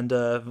 And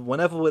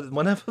whenever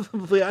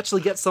we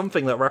actually get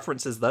something that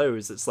references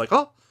those, it's like,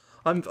 oh,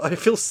 I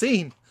feel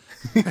seen.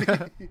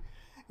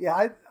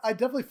 Yeah, I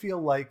definitely feel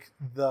like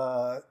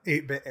the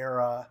 8-bit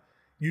era,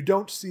 you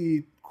don't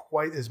see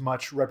quite as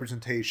much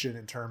representation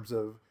in terms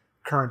of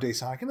current day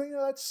Sonic. And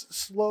that's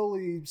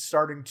slowly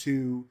starting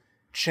to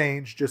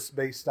change just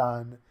based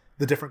on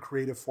the different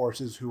creative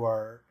forces who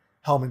are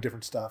helming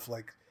different stuff.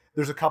 Like,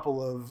 there's a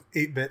couple of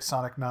 8-bit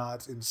Sonic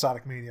nods in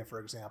Sonic Mania, for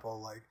example,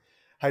 like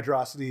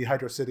Hydro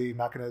City,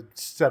 not going to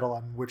settle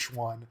on which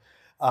one.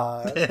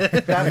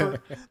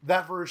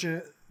 That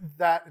version,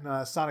 that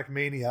in Sonic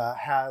Mania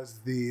has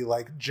the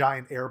like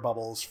giant air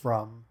bubbles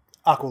from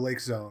Aqua Lake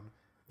Zone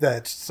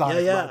that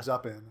Sonic loads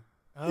up in.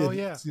 Oh,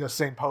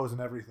 same pose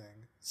and everything.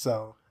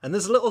 So, and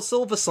there's a little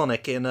Silver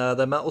Sonic in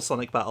the Metal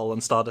Sonic battle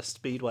on Stardust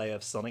Speedway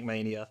of Sonic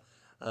Mania.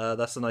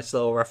 That's a nice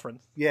little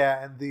reference.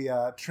 Yeah, and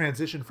the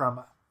transition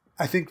from,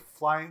 I think,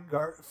 Flying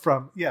Battery.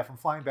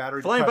 Flying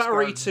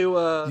Battery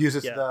to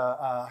uses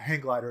the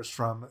hang gliders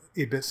from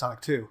 8-bit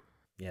Sonic 2.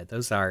 Yeah,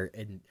 those are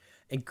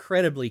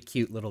incredibly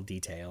cute little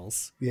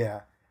details.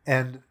 Yeah,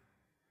 and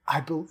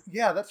I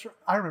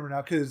remember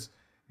now because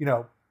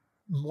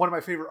one of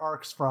my favorite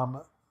arcs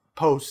from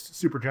post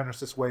Super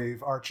Genesis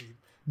Wave Archie,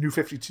 New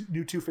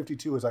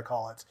 252 as I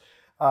call it,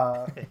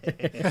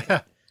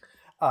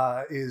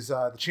 is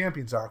the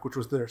Champions arc, which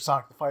was their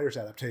Sonic the Fighters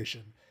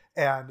adaptation,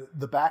 and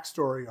the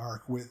backstory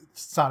arc with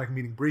Sonic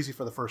meeting Breezy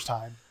for the first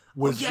time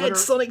was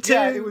it's Sonic 2.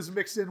 Yeah, it was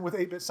mixed in with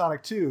 8-bit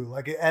Sonic 2.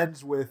 Like, it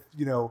ends with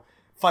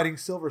fighting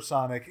Silver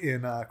Sonic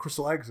in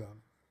Crystal Egg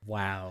Zone.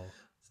 Wow.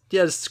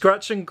 Yeah,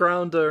 Scratch and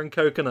Grounder and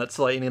Coconuts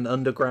fighting in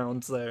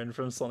Underground Zone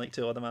from Sonic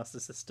 2 on the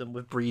Master System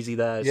with Breezy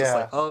there. It's just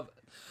like, oh,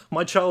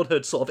 my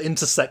childhood sort of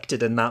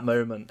intersected in that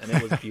moment, and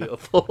it was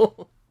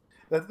beautiful.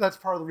 That's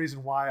part of the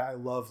reason why I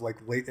love like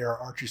late era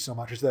Archie so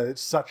much, is that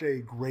it's such a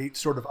great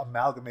sort of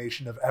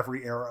amalgamation of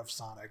every era of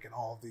Sonic and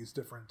all of these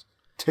different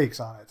takes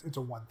on it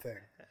into one thing.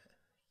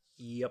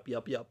 Yep.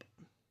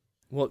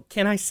 Well,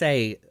 can I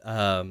say...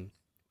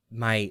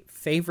 my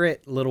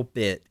favorite little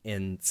bit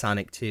in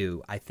Sonic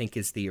 2, I think,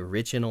 is the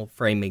original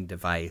framing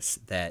device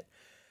that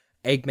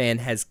Eggman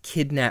has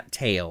kidnapped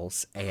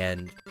Tails,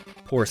 and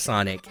poor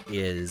Sonic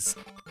is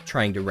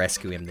trying to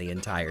rescue him the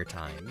entire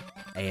time.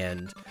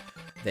 And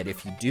that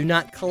if you do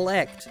not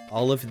collect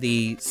all of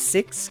the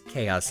 6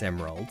 Chaos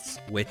Emeralds,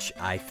 which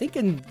I think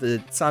in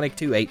the Sonic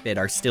 2 8-bit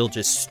are still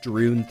just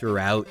strewn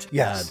throughout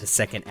the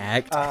second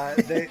act.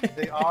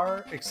 They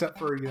are, except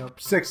for,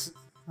 6...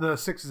 The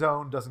 6th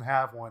zone doesn't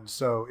have one,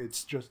 so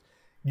it's just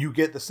you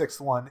get the 6th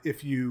one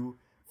if you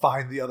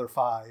find the other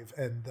 5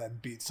 and then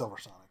beat Silver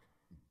Sonic.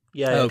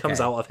 Yeah, it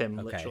comes out of him,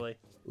 literally.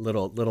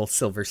 Little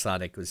Silver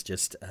Sonic was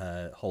just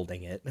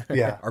holding it.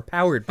 Yeah. Or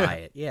powered by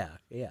it. Yeah.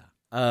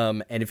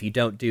 And if you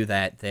don't do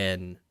that,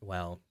 then,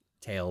 well,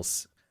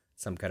 Tails,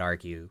 some could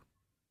argue,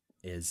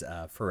 is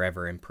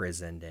forever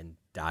imprisoned and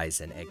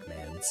dies in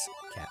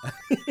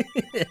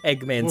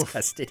Eggman's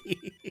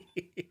custody.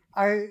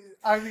 I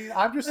mean,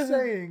 I'm just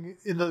saying,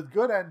 in the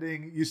good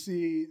ending, you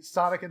see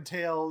Sonic and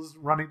Tails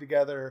running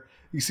together.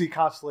 You see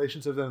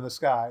constellations of them in the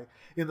sky.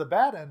 In the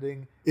bad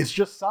ending, it's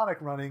just Sonic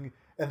running,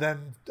 and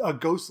then a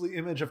ghostly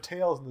image of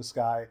Tails in the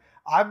sky.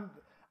 I'm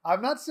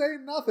not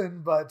saying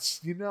nothing, but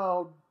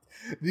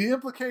the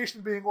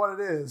implication being what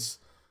it is.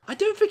 I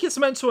don't think it's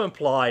meant to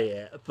imply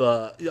it,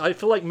 but I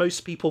feel like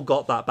most people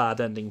got that bad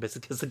ending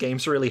because the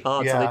game's really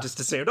hard, so they just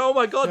assumed, oh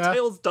my god,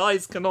 Tails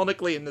dies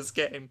canonically in this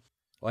game.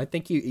 Well, I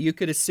think you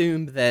could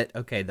assume that,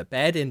 okay, the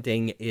bad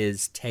ending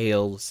is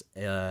Tails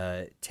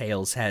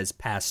has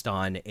passed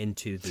on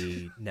into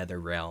the Nether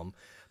Realm,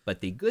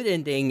 but the good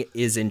ending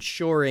is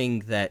ensuring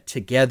that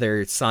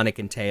together Sonic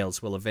and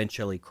Tails will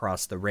eventually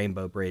cross the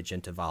Rainbow Bridge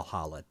into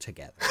Valhalla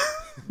together.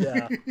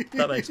 Yeah,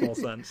 that makes more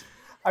sense.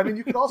 I mean,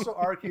 you could also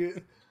argue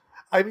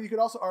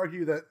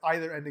that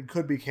either ending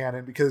could be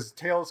canon because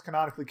Tails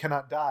canonically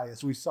cannot die,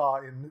 as we saw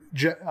in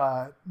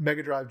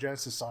Mega Drive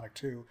Genesis Sonic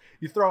 2.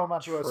 You throw him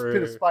onto a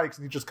pit of spikes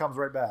and he just comes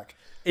right back.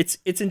 It's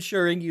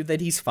ensuring you that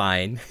he's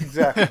fine.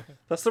 Exactly.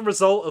 That's the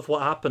result of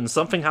what happened.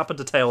 Something happened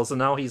to Tails, and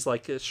now he's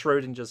like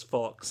Schrodinger's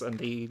fox, and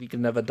he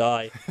can never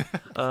die.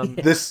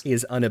 He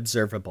is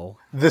unobservable.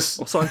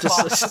 So I'm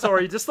just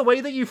sorry. Just the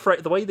way that you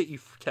phrased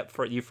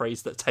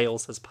that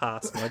Tails has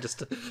passed, and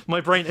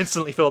my brain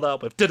instantly filled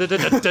out with.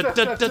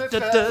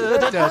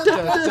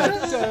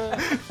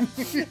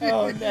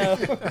 Oh no.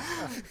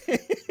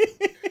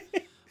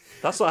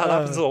 That's what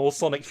happens at all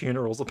Sonic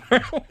funerals,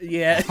 apparently.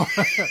 Yeah.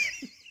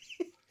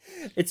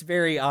 It's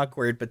very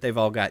awkward, but they've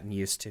all gotten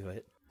used to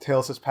it.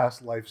 Tails has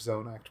passed Life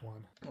Zone Act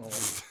 1. Oh.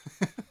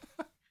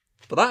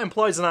 But that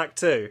implies an Act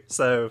 2,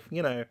 so,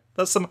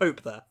 there's some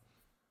hope there.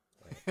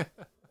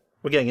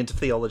 We're getting into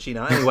theology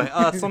now. Anyway,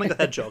 Sonic the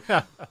Hedgehog.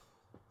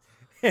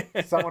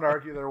 Some would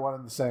argue they're one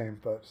and the same,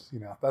 but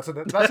that's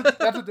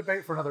a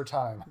debate for another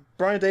time.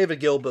 Brian David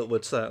Gilbert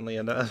would certainly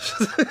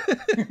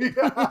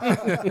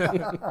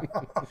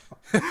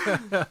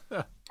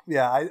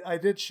Yeah, I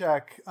did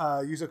check.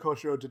 Yuzo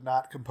Koshiro did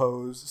not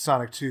compose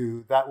Sonic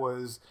 2. That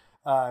was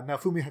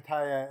Naofumi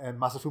Hataya and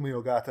Masafumi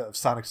Ogata of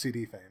Sonic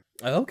CD fame.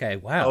 Okay,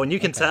 wow. Oh, and you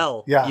can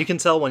tell. Yeah. You can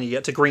tell when you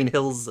get to Green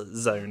Hills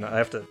Zone. I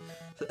have to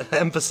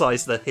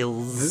emphasize the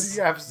hills.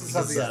 Yeah,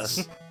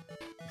 yes.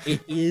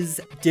 It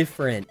is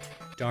different,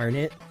 darn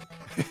it.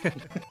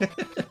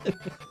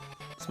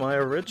 It's my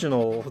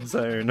original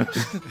zone.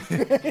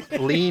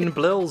 Lean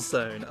Blill's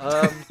zone.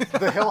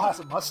 The hill has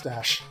a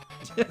mustache.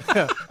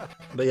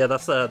 But yeah,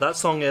 that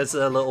song is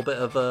a little bit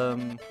of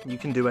You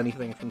Can Do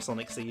Anything from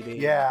Sonic CD.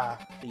 Yeah.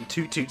 The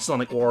Toot Toot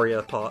Sonic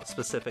Warrior part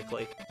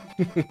specifically.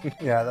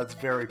 Yeah, that's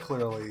very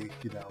clearly,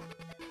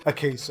 a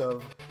case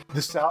of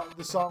the song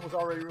was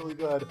already really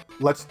good.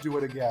 Let's do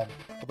it again.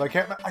 But I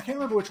can't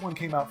remember which one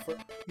came out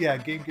first. Yeah,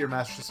 Game Gear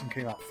Master System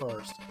came out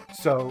first,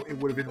 so it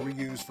would have been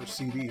reused for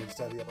CD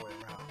instead of the other way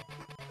around.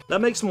 That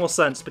makes more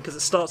sense because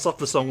it starts off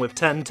the song with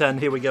 10-10,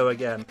 here we go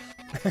again.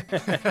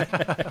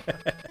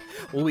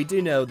 Well, we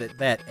do know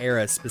that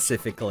era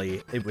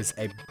specifically, it was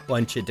a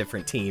bunch of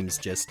different teams,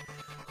 just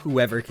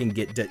whoever can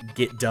get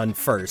done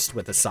first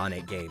with a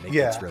Sonic game, it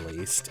gets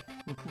released.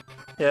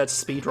 Yeah,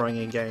 it's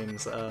speedrunning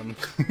games.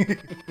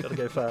 Gotta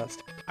go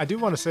fast. I do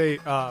want to say,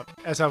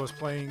 as I was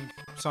playing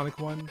Sonic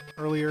 1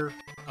 earlier,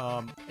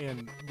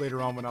 and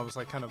later on when I was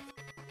like kind of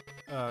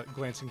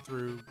glancing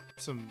through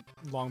some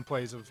long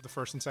plays of the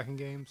first and second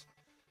games,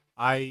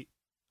 I'm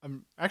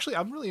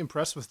really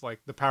impressed with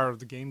like the power of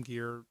the Game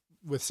Gear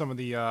with some of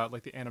the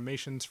like the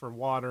animations for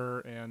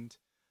water and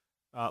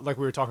like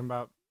we were talking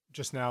about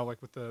just now,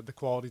 like with the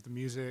quality of the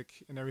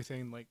music and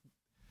everything. Like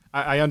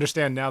I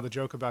understand now the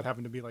joke about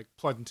having to be like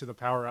plugged into the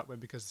power outlet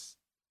because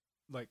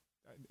like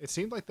it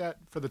seemed like that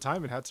for the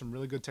time it had some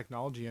really good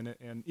technology in it.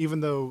 And even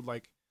though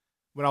like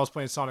when I was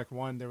playing Sonic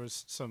 1 there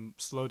was some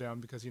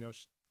slowdown because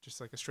just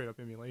like a straight up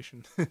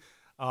emulation.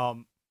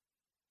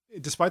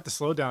 Despite the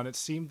slowdown, it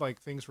seemed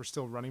like things were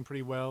still running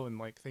pretty well and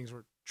like things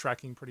were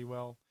tracking pretty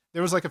well.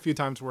 There was like a few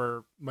times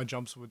where my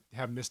jumps would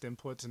have missed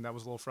inputs and that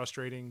was a little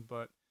frustrating,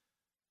 but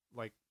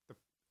like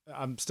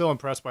I'm still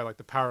impressed by like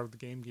the power of the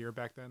Game Gear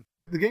back then.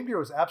 The Game Gear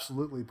was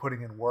absolutely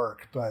putting in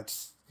work, but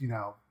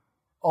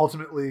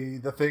ultimately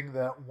the thing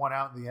that won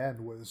out in the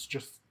end was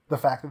just the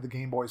fact that the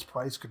Game Boy's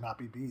price could not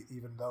be beat,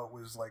 even though it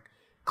was like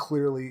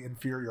clearly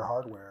inferior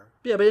hardware.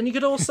 Yeah, but then you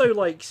could also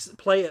like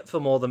play it for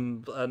more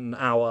than an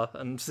hour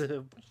and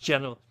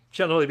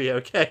generally be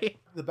okay.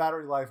 The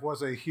battery life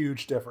was another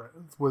huge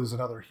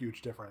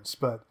difference,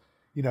 but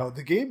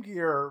the Game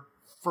Gear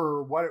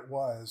for what it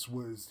was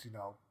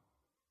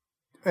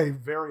a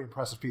very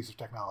impressive piece of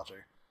technology.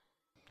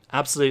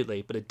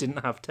 Absolutely, but it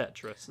didn't have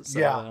Tetris, so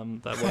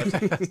that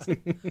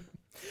worked.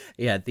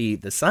 Yeah,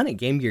 the Sonic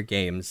Game Gear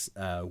games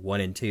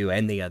 1 and 2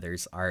 and the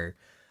others are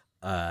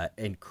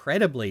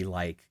incredibly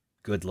like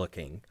good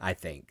looking. I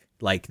think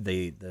like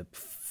the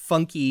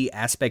funky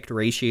aspect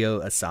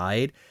ratio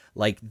aside,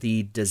 like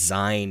the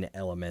design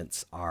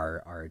elements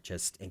are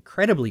just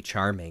incredibly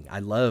charming. I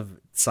love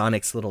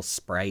Sonic's little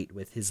sprite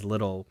with his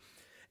little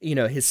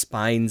his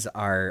spines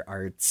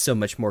are so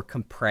much more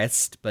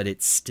compressed, but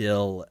it's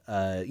still,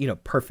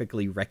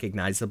 perfectly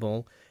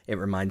recognizable. It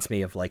reminds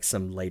me of like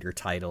some later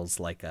titles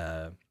like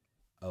the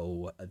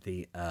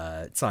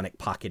Sonic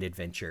Pocket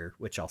Adventure,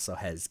 which also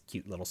has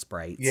cute little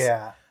sprites.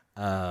 Yeah.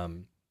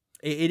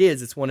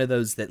 It's one of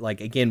those that,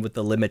 like, again, with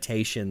the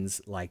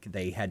limitations, like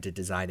they had to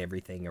design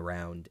everything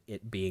around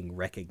it being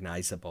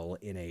recognizable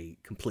in a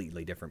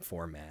completely different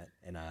format.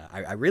 And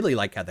I really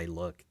like how they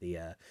look.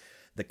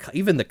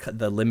 Even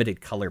the limited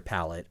color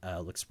palette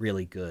looks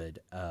really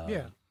good.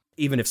 Yeah.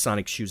 Even if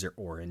Sonic's shoes are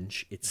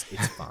orange, it's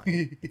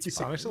fine.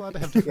 Sonic's allowed to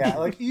have different. Yeah,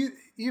 like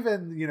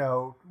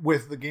even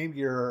with the Game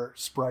Gear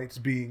sprites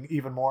being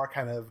even more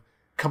kind of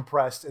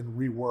compressed and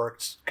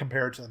reworked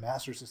compared to the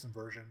Master System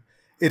version,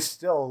 it's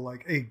still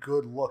like a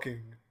good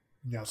looking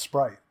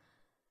sprite.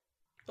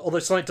 Although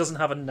Sonic doesn't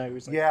have a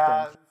nose.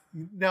 Yeah,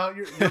 no,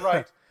 you're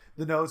right.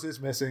 The nose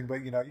is missing,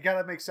 but you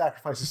gotta make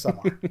sacrifices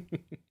somewhere.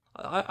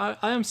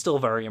 I am still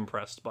very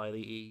impressed by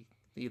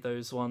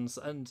those ones,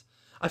 and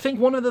I think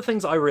one of the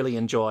things I really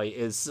enjoy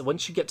is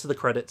once you get to the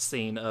credits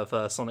scene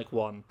of Sonic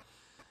 1,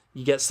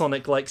 you get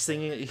Sonic like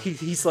singing.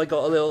 He's like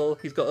got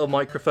a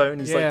microphone.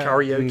 He's like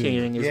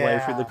karaokeing his way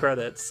through the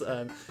credits,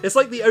 and it's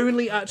like the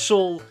only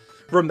actual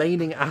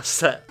remaining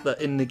asset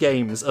that in the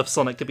games of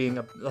Sonic being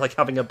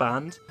having a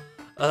band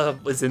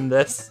was in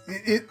this.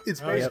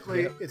 It's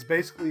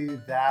basically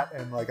that,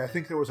 and like I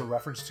think there was a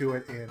reference to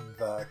it in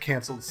the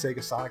canceled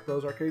Sega Sonic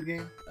Bros. Arcade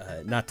game.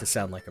 Not to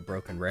sound like a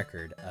broken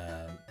record,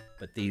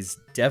 but these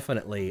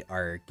definitely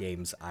are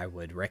games I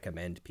would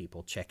recommend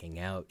people checking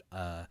out.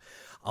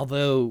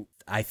 Although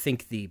I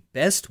think the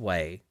best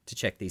way to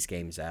check these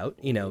games out,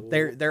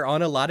 they're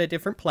on a lot of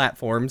different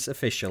platforms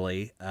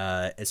officially,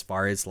 as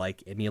far as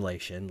like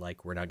emulation.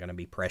 Like, we're not going to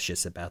be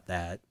precious about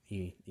that.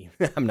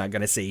 I'm not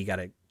going to say you got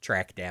to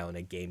track down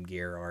a Game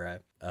Gear or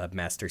a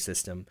Master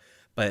System.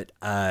 But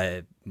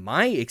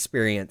my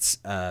experience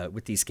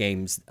with these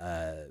games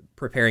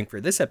preparing for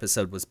this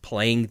episode was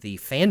playing the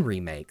fan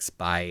remakes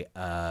by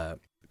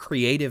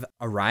Creative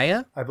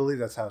Araya. I believe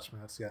that's how it's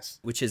pronounced, yes.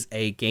 Which is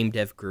a game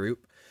dev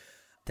group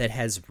that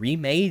has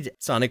remade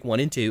Sonic 1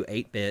 and 2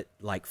 8-bit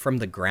like from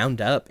the ground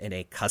up in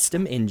a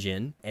custom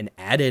engine and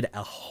added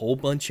a whole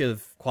bunch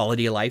of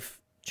quality of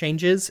life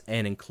changes,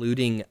 and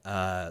including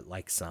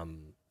like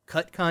some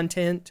cut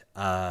content,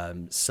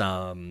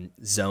 some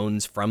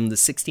zones from the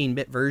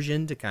 16-bit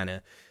version to kind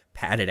of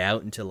pad it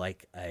out into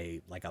like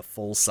a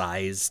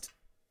full-sized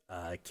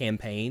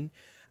campaign,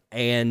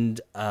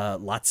 and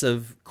lots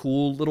of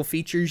cool little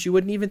features you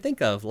wouldn't even think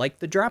of, like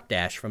the drop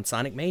dash from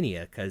Sonic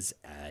Mania, because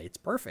it's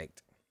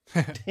perfect.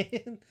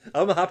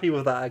 I'm happy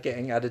with that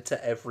getting added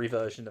to every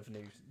version of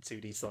new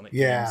 2D Sonic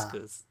games,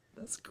 because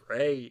that's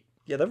great.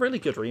 Yeah, they're really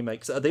good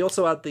remakes. They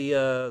also add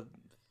the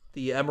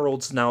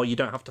emeralds now. You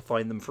don't have to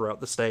find them throughout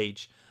the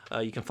stage.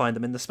 You can find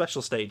them in the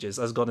special stages,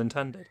 as God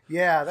intended.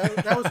 Yeah,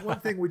 that was one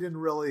thing we didn't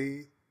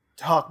really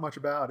talk much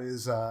about,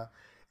 is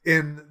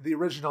in the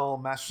original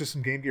Master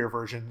System Game Gear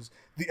versions,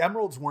 the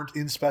emeralds weren't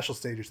in special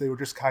stages. They were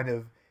just kind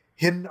of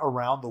hidden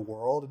around the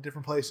world in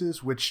different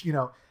places, which,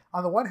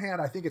 on the one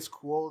hand, I think it's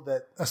cool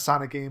that a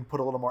Sonic game put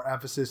a little more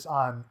emphasis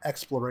on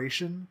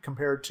exploration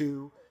compared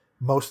to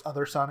most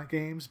other Sonic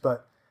games,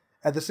 but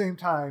at the same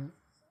time,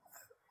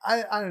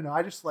 I don't know,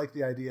 I just like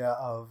the idea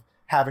of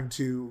having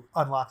to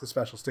unlock the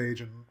special stage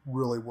and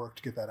really work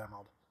to get that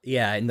emerald.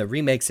 Yeah, in the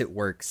remakes it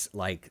works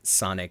like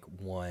Sonic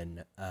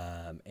 1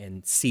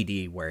 and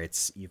CD, where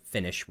you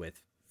finish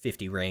with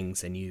 50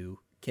 rings and you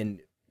can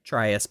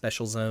try a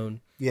special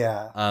zone.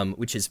 Yeah.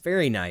 Which is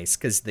very nice,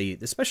 because the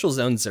special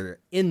zones are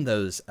in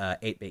those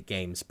 8-bit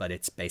games, but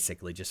it's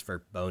basically just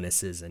for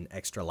bonuses and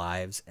extra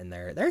lives, and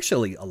they're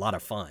actually a lot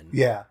of fun.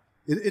 Yeah.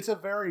 It's a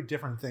very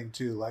different thing,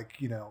 too. Like,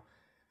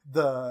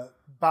 the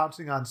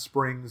bouncing on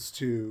springs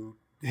to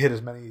hit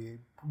as many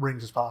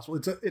rings as possible.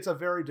 It's a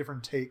very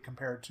different take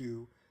compared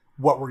to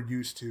what we're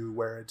used to,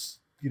 where it's,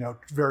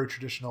 very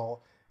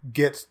traditional,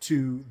 get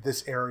to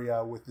this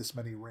area with this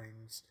many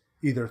rings,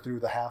 either through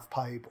the half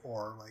pipe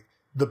or like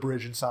the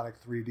bridge in Sonic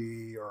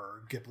 3D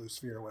or Get Blue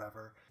Sphere or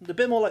whatever. A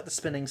bit more like the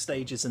spinning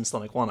stages in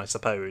Sonic 1, I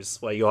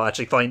suppose, where you're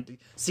actually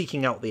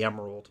seeking out the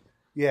emerald.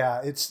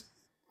 Yeah, it's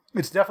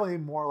definitely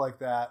more like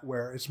that,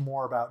 where it's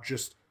more about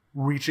just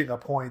reaching a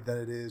point than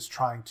it is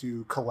trying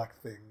to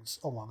collect things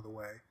along the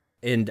way.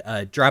 And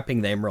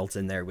dropping the emeralds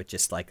in there with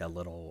just like a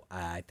little,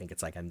 I think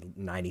it's like a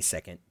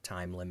 90-second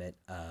time limit,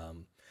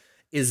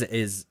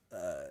 is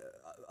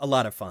a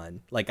lot of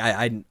fun. Like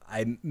I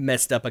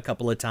messed up a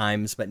couple of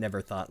times, but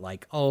never thought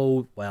like,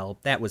 oh well,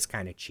 that was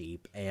kind of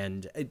cheap.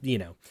 And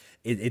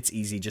it's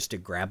easy just to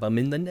grab them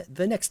in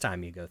the next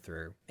time you go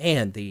through.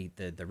 And the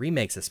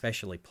remakes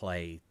especially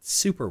play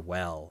super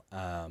well.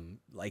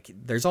 Like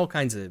there's all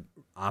kinds of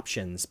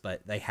options,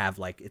 but they have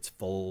like its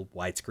full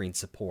widescreen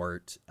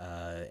support,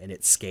 and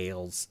it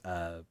scales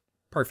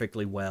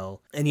perfectly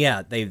well. And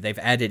yeah, they've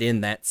added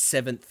in that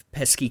 7th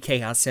pesky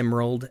Chaos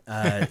Emerald,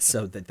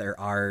 so that there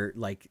are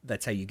like,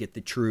 that's how you get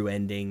the true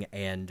ending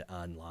and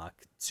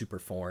unlock super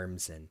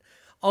forms and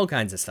all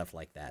kinds of stuff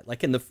like that.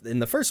 Like in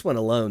the first one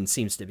alone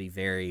seems to be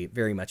very,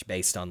 very much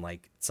based on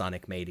like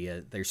Sonic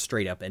Mania. There's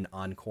straight up an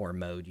encore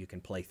mode you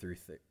can play through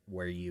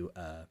where you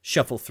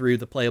shuffle through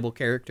the playable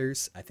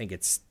characters. I think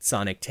it's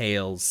Sonic,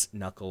 Tails,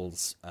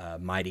 Knuckles,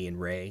 Mighty, and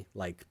Ray,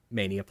 like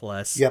Mania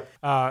Plus. Yep.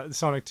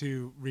 Sonic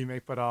 2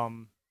 remake, but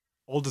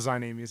old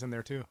design Amy is in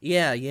there too.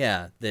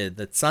 Yeah.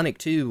 The Sonic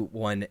 2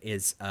 one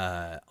is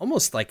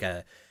almost like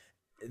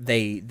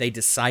they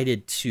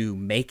decided to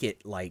make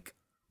it like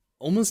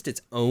almost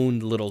its own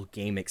little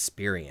game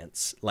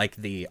experience. Like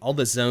all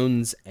the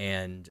zones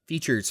and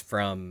features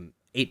from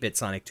 8-bit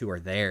Sonic 2 are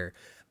there,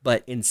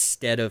 but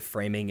instead of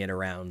framing it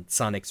around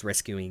Sonic's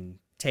rescuing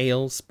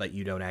Tails, but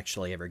you don't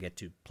actually ever get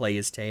to play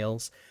as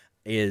Tails,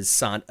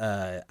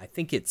 I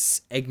think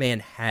it's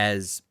Eggman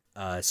has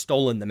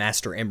stolen the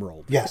Master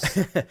Emerald.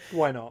 Yes.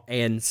 Why not?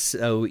 And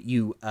so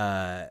you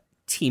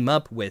team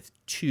up with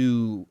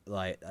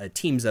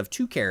teams of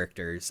two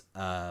characters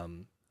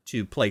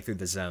to play through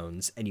the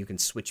zones, and you can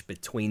switch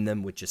between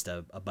them with just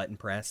a button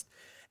pressed.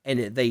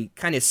 And they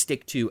kind of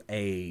stick to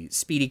a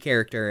speedy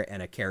character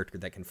and a character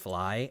that can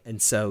fly.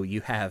 And so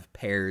you have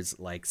pairs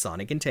like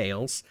Sonic and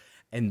Tails,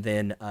 and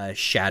then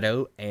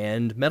Shadow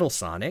and Metal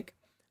Sonic,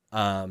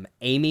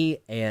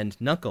 Amy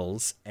and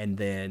Knuckles, and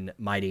then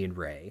Mighty and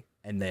Ray.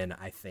 And then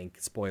I think,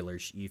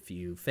 spoilers, if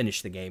you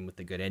finish the game with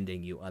the good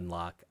ending, you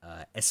unlock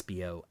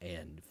Espio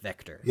and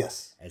Vector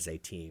as a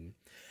team.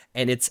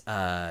 And it's,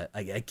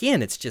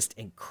 again, it's just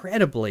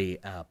incredibly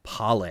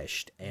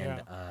polished.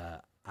 And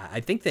I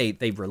think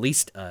they've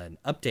released an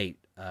update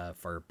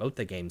for both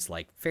the games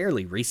like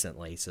fairly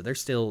recently. So they're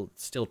still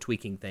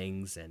tweaking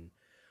things and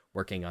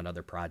working on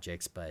other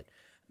projects. But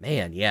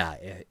man, yeah,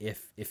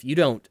 if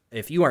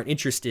you aren't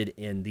interested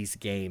in these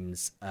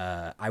games,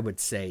 I would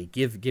say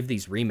give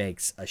these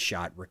remakes a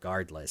shot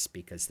regardless,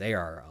 because they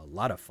are a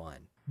lot of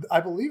fun.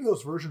 I believe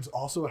those versions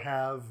also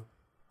have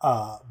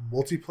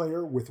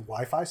multiplayer with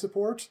Wi-Fi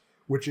support,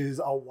 which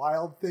is a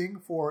wild thing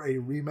for a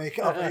remake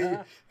of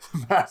a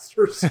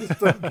Master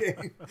System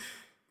game.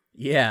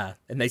 Yeah,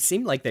 and they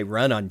seem like they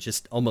run on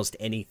just almost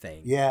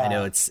anything. Yeah, I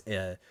know it's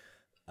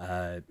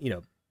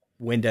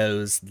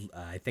Windows.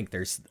 I think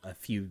there's a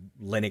few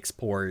Linux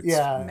ports,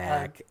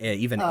 Mac,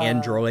 even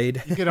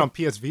Android. You get it on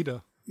PS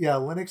Vita. Yeah,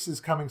 Linux is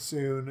coming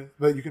soon,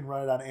 but you can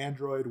run it on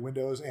Android,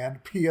 Windows,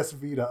 and PS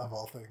Vita, of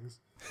all things.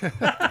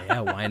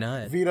 Yeah, why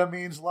not? Vita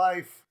means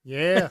life.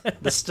 Yeah.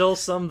 There's still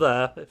some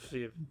there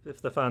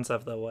if the fans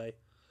have their way.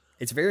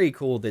 It's very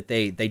cool that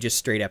they just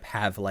straight up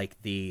have like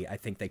I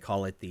think they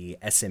call it the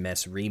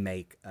SMS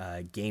remake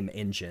game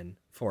engine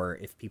for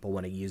if people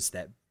want to use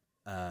that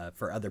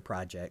for other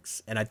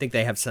projects. And I think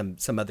they have some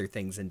other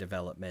things in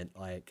development,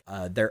 like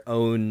their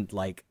own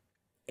like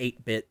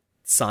 8-bit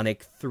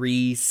Sonic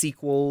 3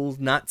 sequel,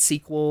 not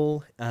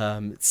sequel.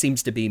 It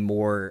seems to be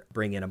more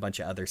bring in a bunch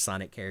of other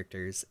Sonic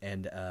characters,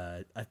 and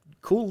a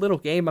cool little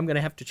game I'm going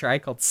to have to try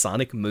called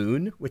Sonic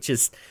Moon, which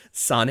is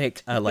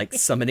Sonic like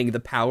summoning the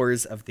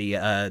powers of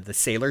the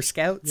Sailor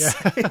Scouts.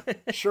 Yeah.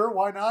 Sure,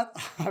 why not?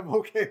 I'm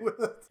okay with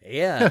it.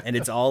 Yeah, and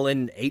it's all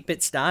in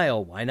 8-bit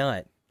style. Why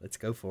not? Let's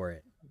go for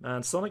it.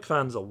 Man, Sonic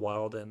fans are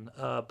wild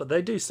but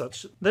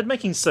they're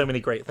making so many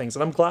great things,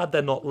 and I'm glad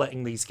they're not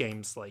letting these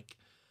games like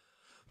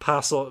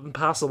pass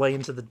away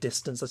into the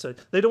distance.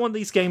 They don't want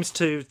these games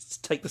to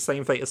take the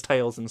same fate as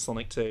Tails and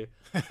Sonic 2.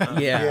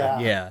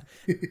 Yeah.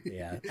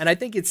 And I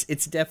think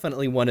it's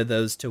definitely one of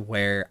those to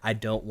where I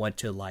don't want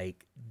to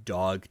like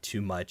dog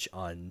too much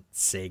on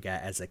Sega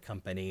as a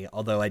company,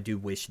 although I do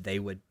wish they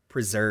would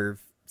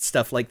preserve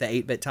stuff like the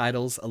 8-bit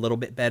titles a little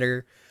bit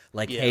better.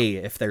 Like, hey,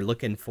 if they're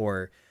looking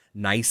for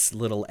nice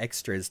little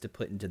extras to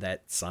put into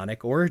that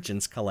Sonic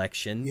Origins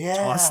collection,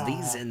 toss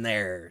these in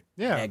there.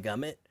 Yeah.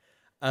 Gummit.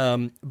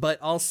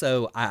 But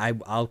also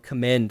I'll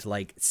commend,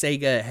 like,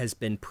 Sega has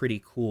been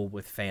pretty cool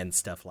with fan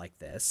stuff like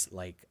this.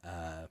 Like,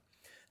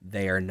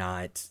 they are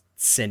not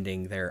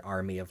sending their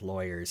army of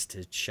lawyers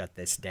to shut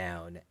this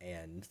down.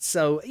 And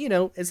so,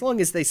 as long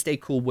as they stay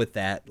cool with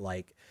that,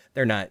 like,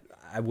 they're not,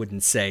 I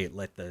wouldn't say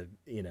let the,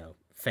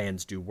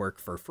 fans do work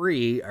for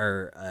free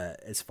or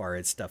as far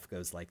as stuff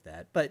goes like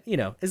that. But,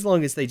 as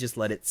long as they just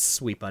let it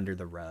sweep under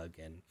the rug,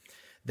 and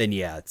then,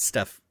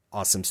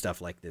 awesome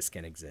stuff like this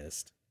can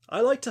exist. I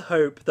like to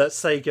hope that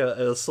Sega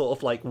is sort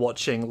of like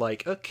watching,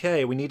 like,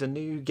 okay, we need a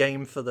new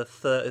game for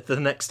the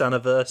next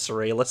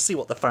anniversary. Let's see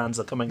what the fans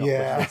are coming up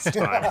with this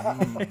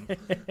time.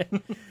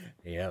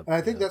 Yeah, and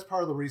I think that's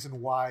part of the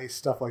reason why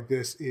stuff like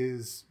this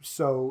is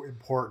so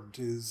important.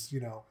 Is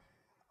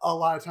a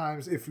lot of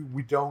times if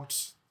we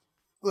don't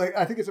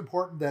I think it's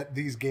important that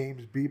these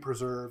games be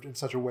preserved in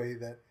such a way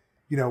that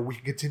we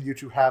can continue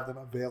to have them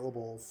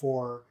available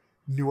for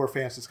newer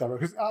fans to discover.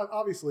 Because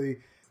obviously,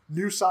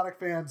 new Sonic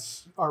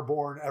fans are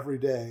born every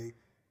day.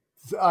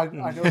 I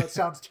know that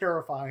sounds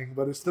terrifying,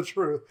 but it's the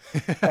truth.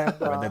 And,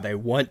 whether they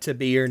want to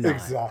be or not.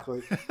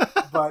 Exactly.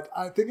 But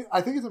I think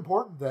it's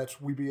important that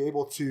we be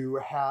able to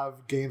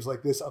have games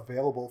like this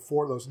available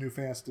for those new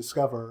fans to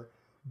discover,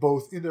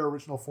 both in their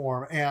original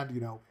form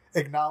and,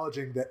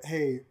 acknowledging that,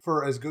 hey,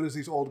 for as good as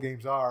these old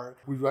games are,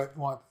 we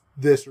want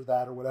this or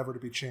that or whatever to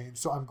be changed.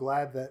 So I'm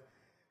glad that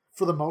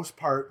for the most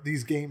part,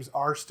 these games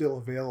are still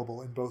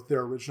available in both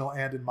their original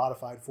and in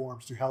modified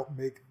forms to help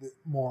make it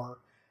more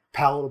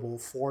palatable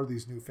for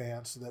these new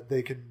fans so that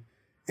they can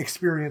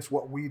experience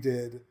what we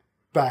did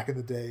back in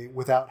the day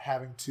without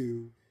having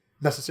to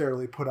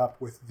necessarily put up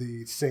with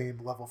the same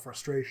level of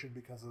frustration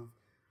because of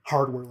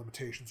hardware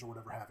limitations or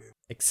whatever have you.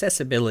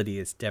 Accessibility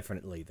is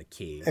definitely the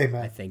key.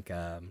 Amen. I think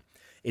I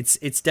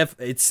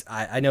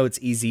know it's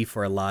easy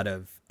for a lot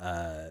of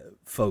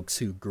folks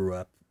who grew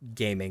up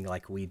gaming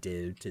like we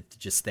did to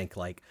just think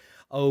like,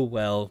 oh,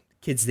 well,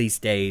 kids these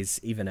days,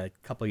 even a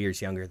couple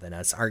years younger than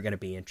us, aren't going to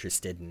be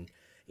interested in,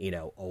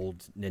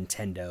 old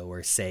Nintendo or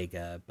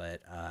Sega.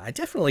 But I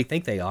definitely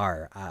think they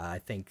are. I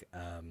think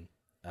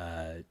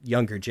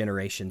younger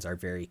generations are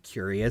very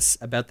curious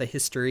about the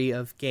history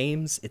of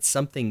games. It's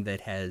something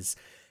that has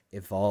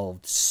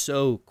evolved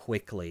so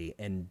quickly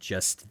in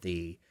just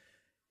the,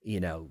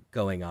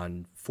 going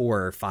on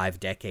 4 or 5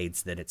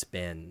 decades that it's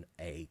been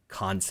a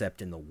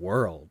concept in the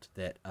world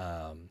that,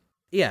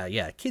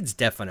 kids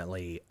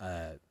definitely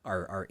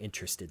are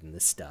interested in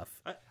this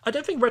stuff. I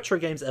don't think retro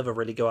games ever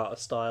really go out of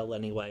style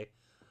anyway.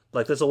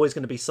 Like, there's always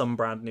going to be some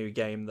brand new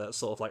game that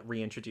sort of like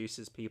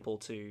reintroduces people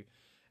to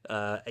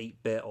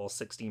 8-bit or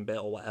 16-bit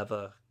or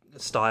whatever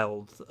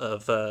style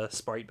of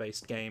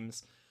sprite-based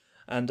games.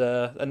 And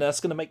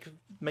that's going to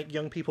make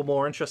young people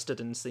more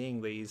interested in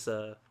seeing these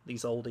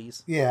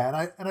oldies.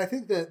 Yeah, and I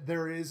think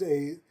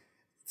that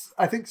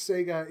I think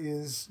Sega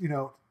is,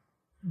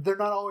 they're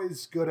not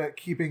always good at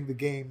keeping the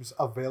games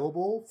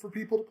available for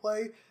people to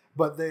play,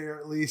 but they're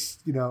at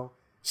least,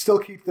 still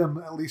keep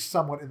them at least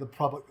somewhat in the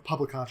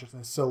public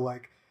consciousness. So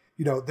like,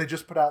 they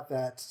just put out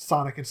that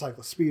Sonic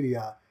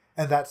Encyclopedia,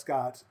 and that's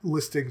got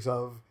listings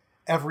of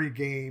every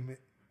game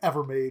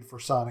ever made for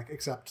Sonic,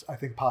 except I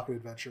think Pocket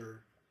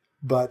Adventure.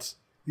 But,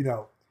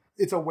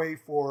 it's a way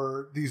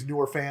for these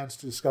newer fans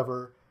to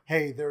discover,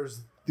 hey,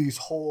 there's these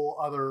whole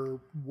other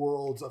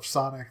worlds of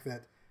Sonic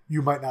that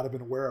you might not have been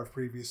aware of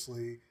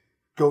previously.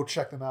 Go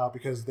check them out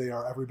because they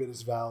are every bit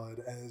as valid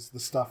as the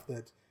stuff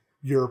that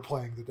you're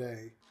playing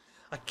today.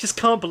 I just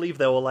can't believe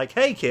they were like,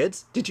 hey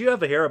kids, did you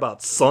ever hear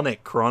about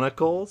Sonic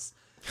Chronicles?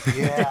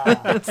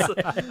 Yeah.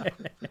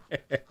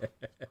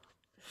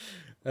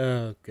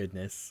 Oh,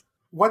 goodness.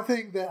 One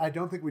thing that I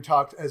don't think we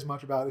talked as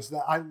much about is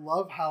that I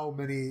love how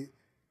many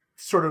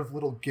sort of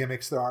little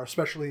gimmicks there are,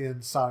 especially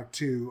in Sonic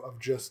 2, of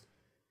just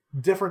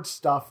different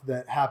stuff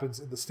that happens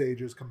in the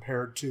stages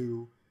compared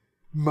to,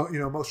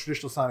 most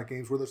traditional Sonic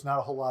games where there's not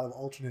a whole lot of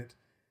alternate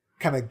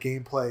kind of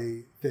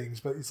gameplay things.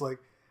 But it's like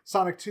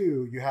Sonic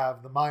 2, you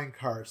have the mine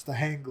carts, the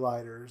hang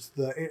gliders,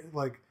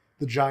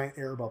 the giant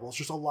air bubbles,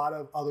 just a lot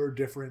of other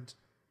different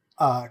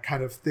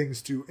kind of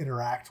things to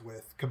interact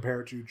with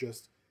compared to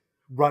just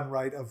run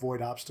right,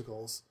 avoid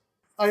obstacles.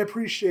 I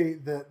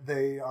appreciate that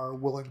they are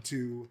willing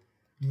to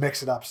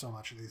mix it up so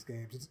much in these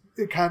games.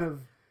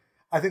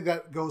 I think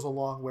that goes a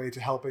long way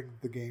to helping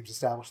the games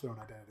establish their own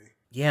identity.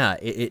 Yeah,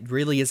 it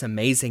really is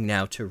amazing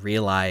now to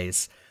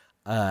realize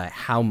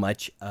how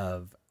much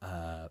of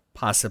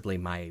possibly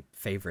my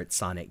favorite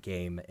Sonic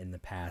game in the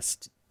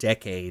past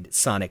decade,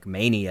 Sonic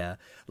Mania,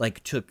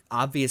 took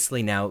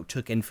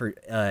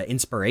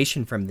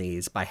inspiration from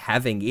these by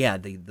having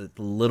the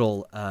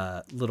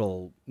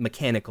little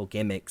mechanical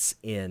gimmicks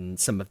in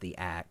some of the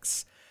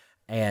acts,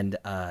 and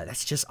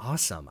that's just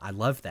awesome. I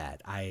love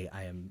that. I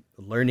am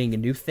learning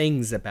new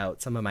things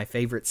about some of my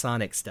favorite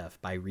Sonic stuff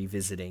by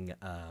revisiting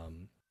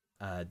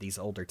these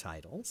older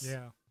titles.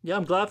 Yeah,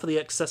 I'm glad for the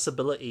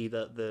accessibility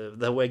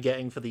that we're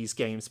getting for these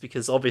games,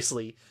 because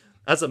obviously,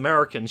 as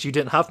Americans, you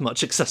didn't have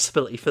much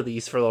accessibility for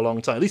these for a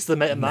long time, at least the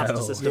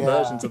Master System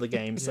versions of the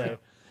game, so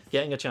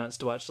getting a chance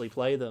to actually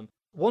play them.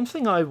 One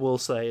thing I will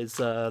say is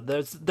there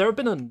have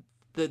been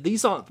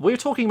we're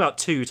talking about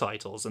 2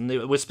 titles, and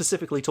we're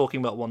specifically talking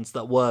about ones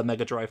that were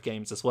Mega Drive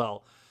games as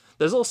well.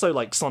 There's also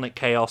like Sonic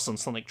Chaos and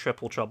Sonic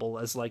Triple Trouble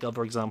as like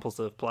other examples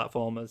of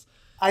platformers.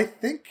 I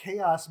think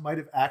Chaos might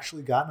have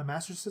actually gotten a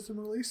Master System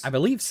release. I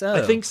believe so.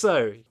 I think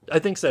so.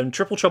 And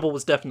Triple Trouble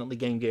was definitely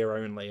Game Gear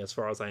only, as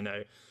far as I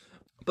know.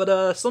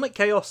 But Sonic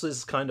Chaos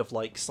is kind of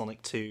like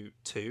Sonic 2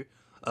 too,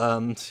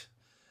 and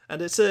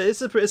it's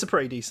a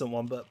pretty decent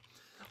one. But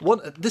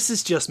this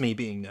is just me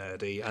being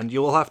nerdy, and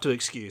you'll have to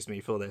excuse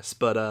me for this.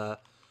 But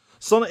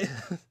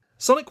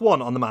Sonic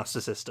 1 on the Master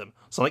System,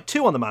 Sonic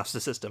 2 on the Master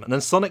System, and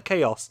then Sonic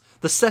Chaos,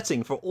 the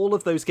setting for all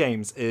of those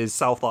games is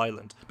South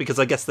Island, because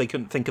I guess they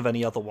couldn't think of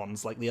any other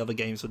ones like the other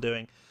games were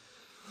doing.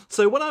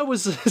 So when I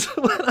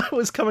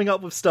was coming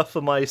up with stuff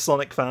for my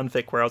Sonic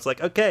fanfic, where I was like,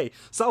 okay,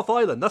 South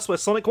Island, that's where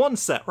Sonic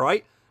 1's set,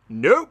 right?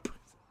 Nope!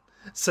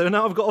 So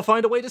now I've got to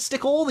find a way to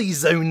stick all these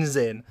zones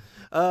in.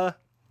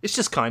 It's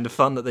just kind of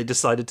fun that they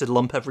decided to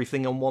lump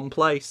everything in one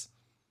place.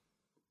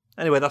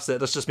 Anyway, that's it.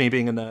 That's just me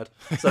being a nerd.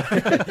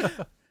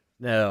 So...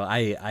 No,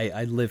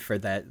 I live for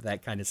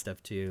that kind of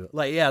stuff too.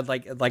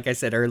 Like I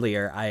said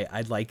earlier,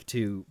 I'd like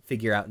to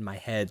figure out in my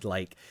head,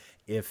 like,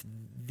 if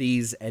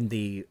these and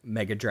the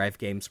Mega Drive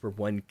games were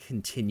one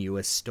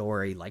continuous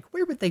story, like,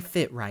 where would they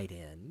fit right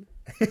in?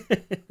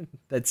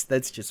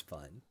 That's just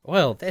fun.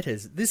 Well,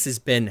 this has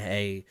been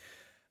a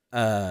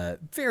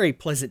very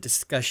pleasant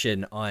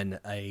discussion on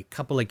a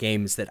couple of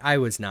games that I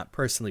was not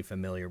personally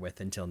familiar with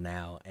until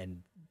now,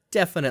 and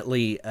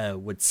definitely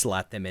would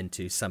slot them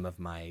into some of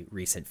my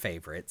recent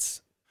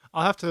favorites.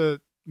 I'll have to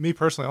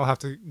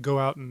go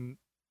out and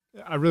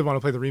I really want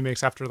to play the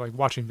remakes after like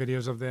watching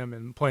videos of them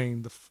and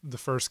playing the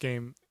first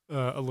game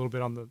a little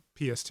bit on the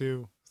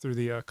PS2 through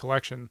the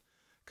collection,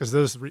 because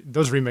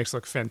those remakes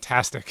look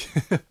fantastic.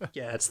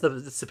 Yeah, it's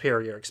the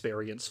superior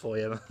experience for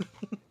you.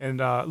 And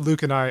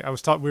Luke and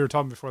we were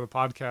talking before the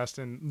podcast,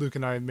 and Luke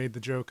and I made the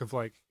joke of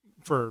like,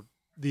 for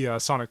the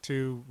Sonic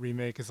 2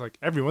 remake, it's like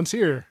everyone's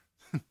here.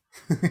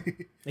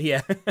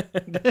 Yeah.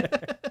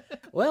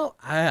 Well,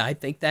 I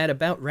think that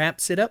about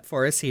wraps it up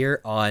for us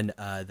here on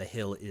The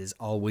Hill is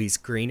Always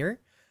Greener.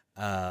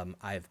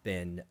 I've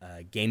been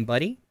Game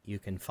Buddy. You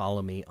can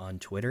follow me on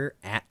Twitter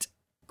at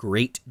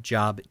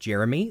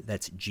GreatJobJeremy.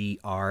 That's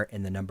GR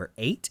and the number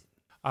 8.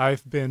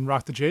 I've been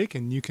Rock the Jake,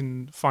 and you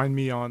can find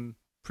me on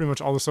pretty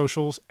much all the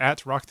socials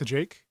at Rock the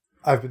Jake.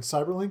 I've been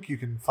Cyberlink. You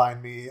can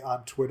find me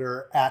on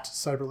Twitter at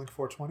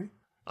Cyberlink420.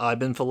 I've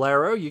been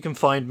Valero. You can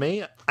find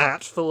me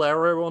at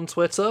Valero on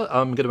Twitter.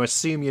 I'm going to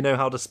assume you know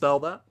how to spell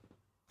that.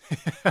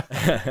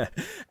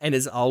 And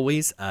as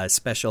always,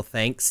 special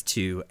thanks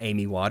to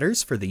Amy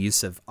Waters for the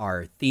use of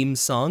our theme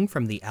song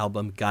from the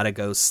album Gotta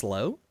Go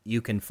Slow.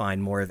 You can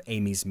find more of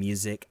Amy's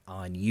music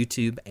on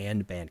YouTube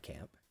and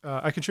Bandcamp.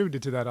 I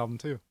contributed to that album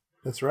too.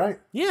 That's right.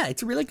 Yeah,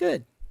 it's really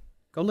good.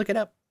 Go look it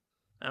up.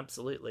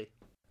 Absolutely.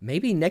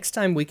 Maybe next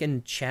time we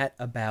can chat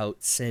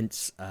about,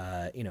 since,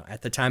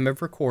 at the time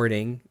of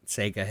recording,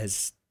 Sega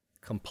has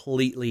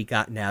completely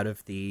gotten out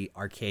of the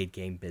arcade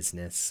game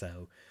business,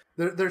 so...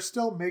 They're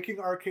still making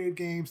arcade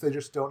games, they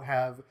just don't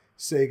have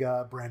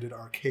Sega-branded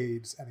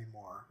arcades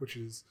anymore, which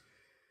is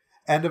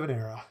end of an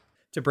era.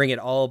 To bring it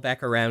all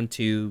back around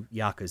to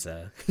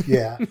Yakuza.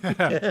 Yeah.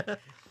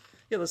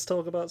 Yeah, let's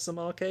talk about some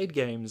arcade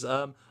games.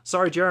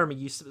 Sorry,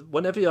 Jeremy,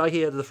 whenever I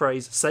hear the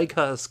phrase Sega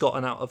has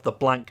gotten out of the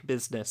blank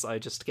business, I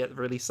just get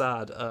really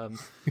sad.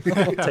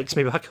 It takes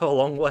me back a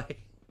long way.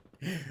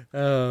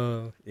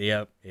 Oh,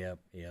 yep.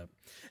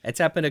 It's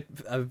happened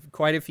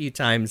quite a few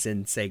times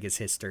in Sega's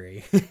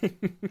history.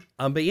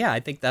 But yeah, I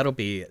think that'll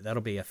be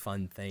a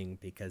fun thing,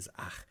 because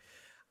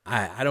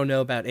I don't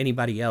know about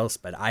anybody else,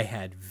 but I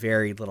had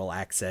very little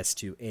access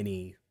to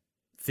any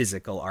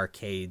physical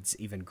arcades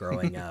even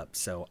growing up,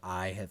 so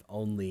I have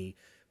only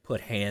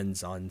put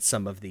hands on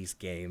some of these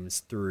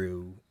games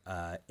through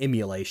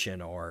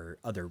emulation or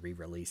other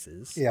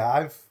re-releases.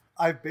 Yeah,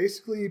 I've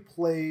basically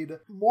played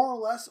more or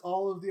less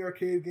all of the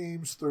arcade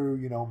games through,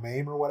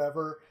 MAME or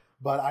whatever,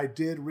 but I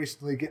did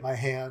recently get my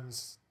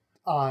hands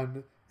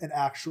on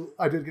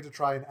I did get to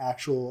try an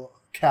actual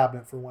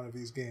cabinet for one of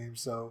these games,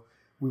 so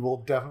we will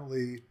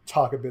definitely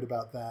talk a bit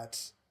about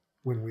that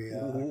when we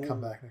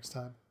come back next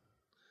time.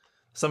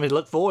 Something to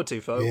look forward to,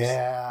 folks.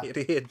 Yeah.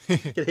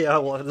 Yeah,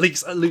 well,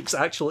 Luke's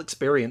actual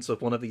experience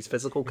with one of these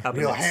physical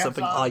cabinets,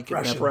 something I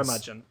could never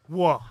imagine.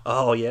 Whoa.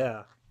 Oh,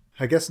 yeah.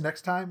 I guess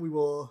next time we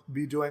will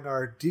be doing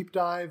our deep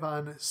dive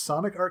on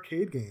Sonic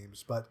arcade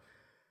games. But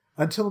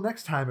until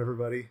next time,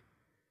 everybody,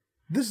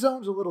 this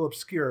zone's a little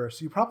obscure,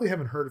 so you probably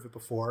haven't heard of it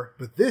before,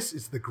 but this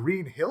is the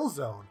Green Hill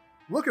Zone.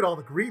 Look at all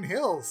the green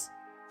hills.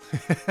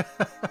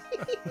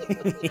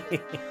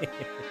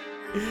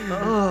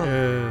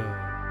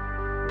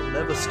 We'll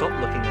never stop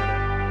looking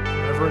at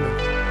it. Never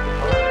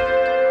enough.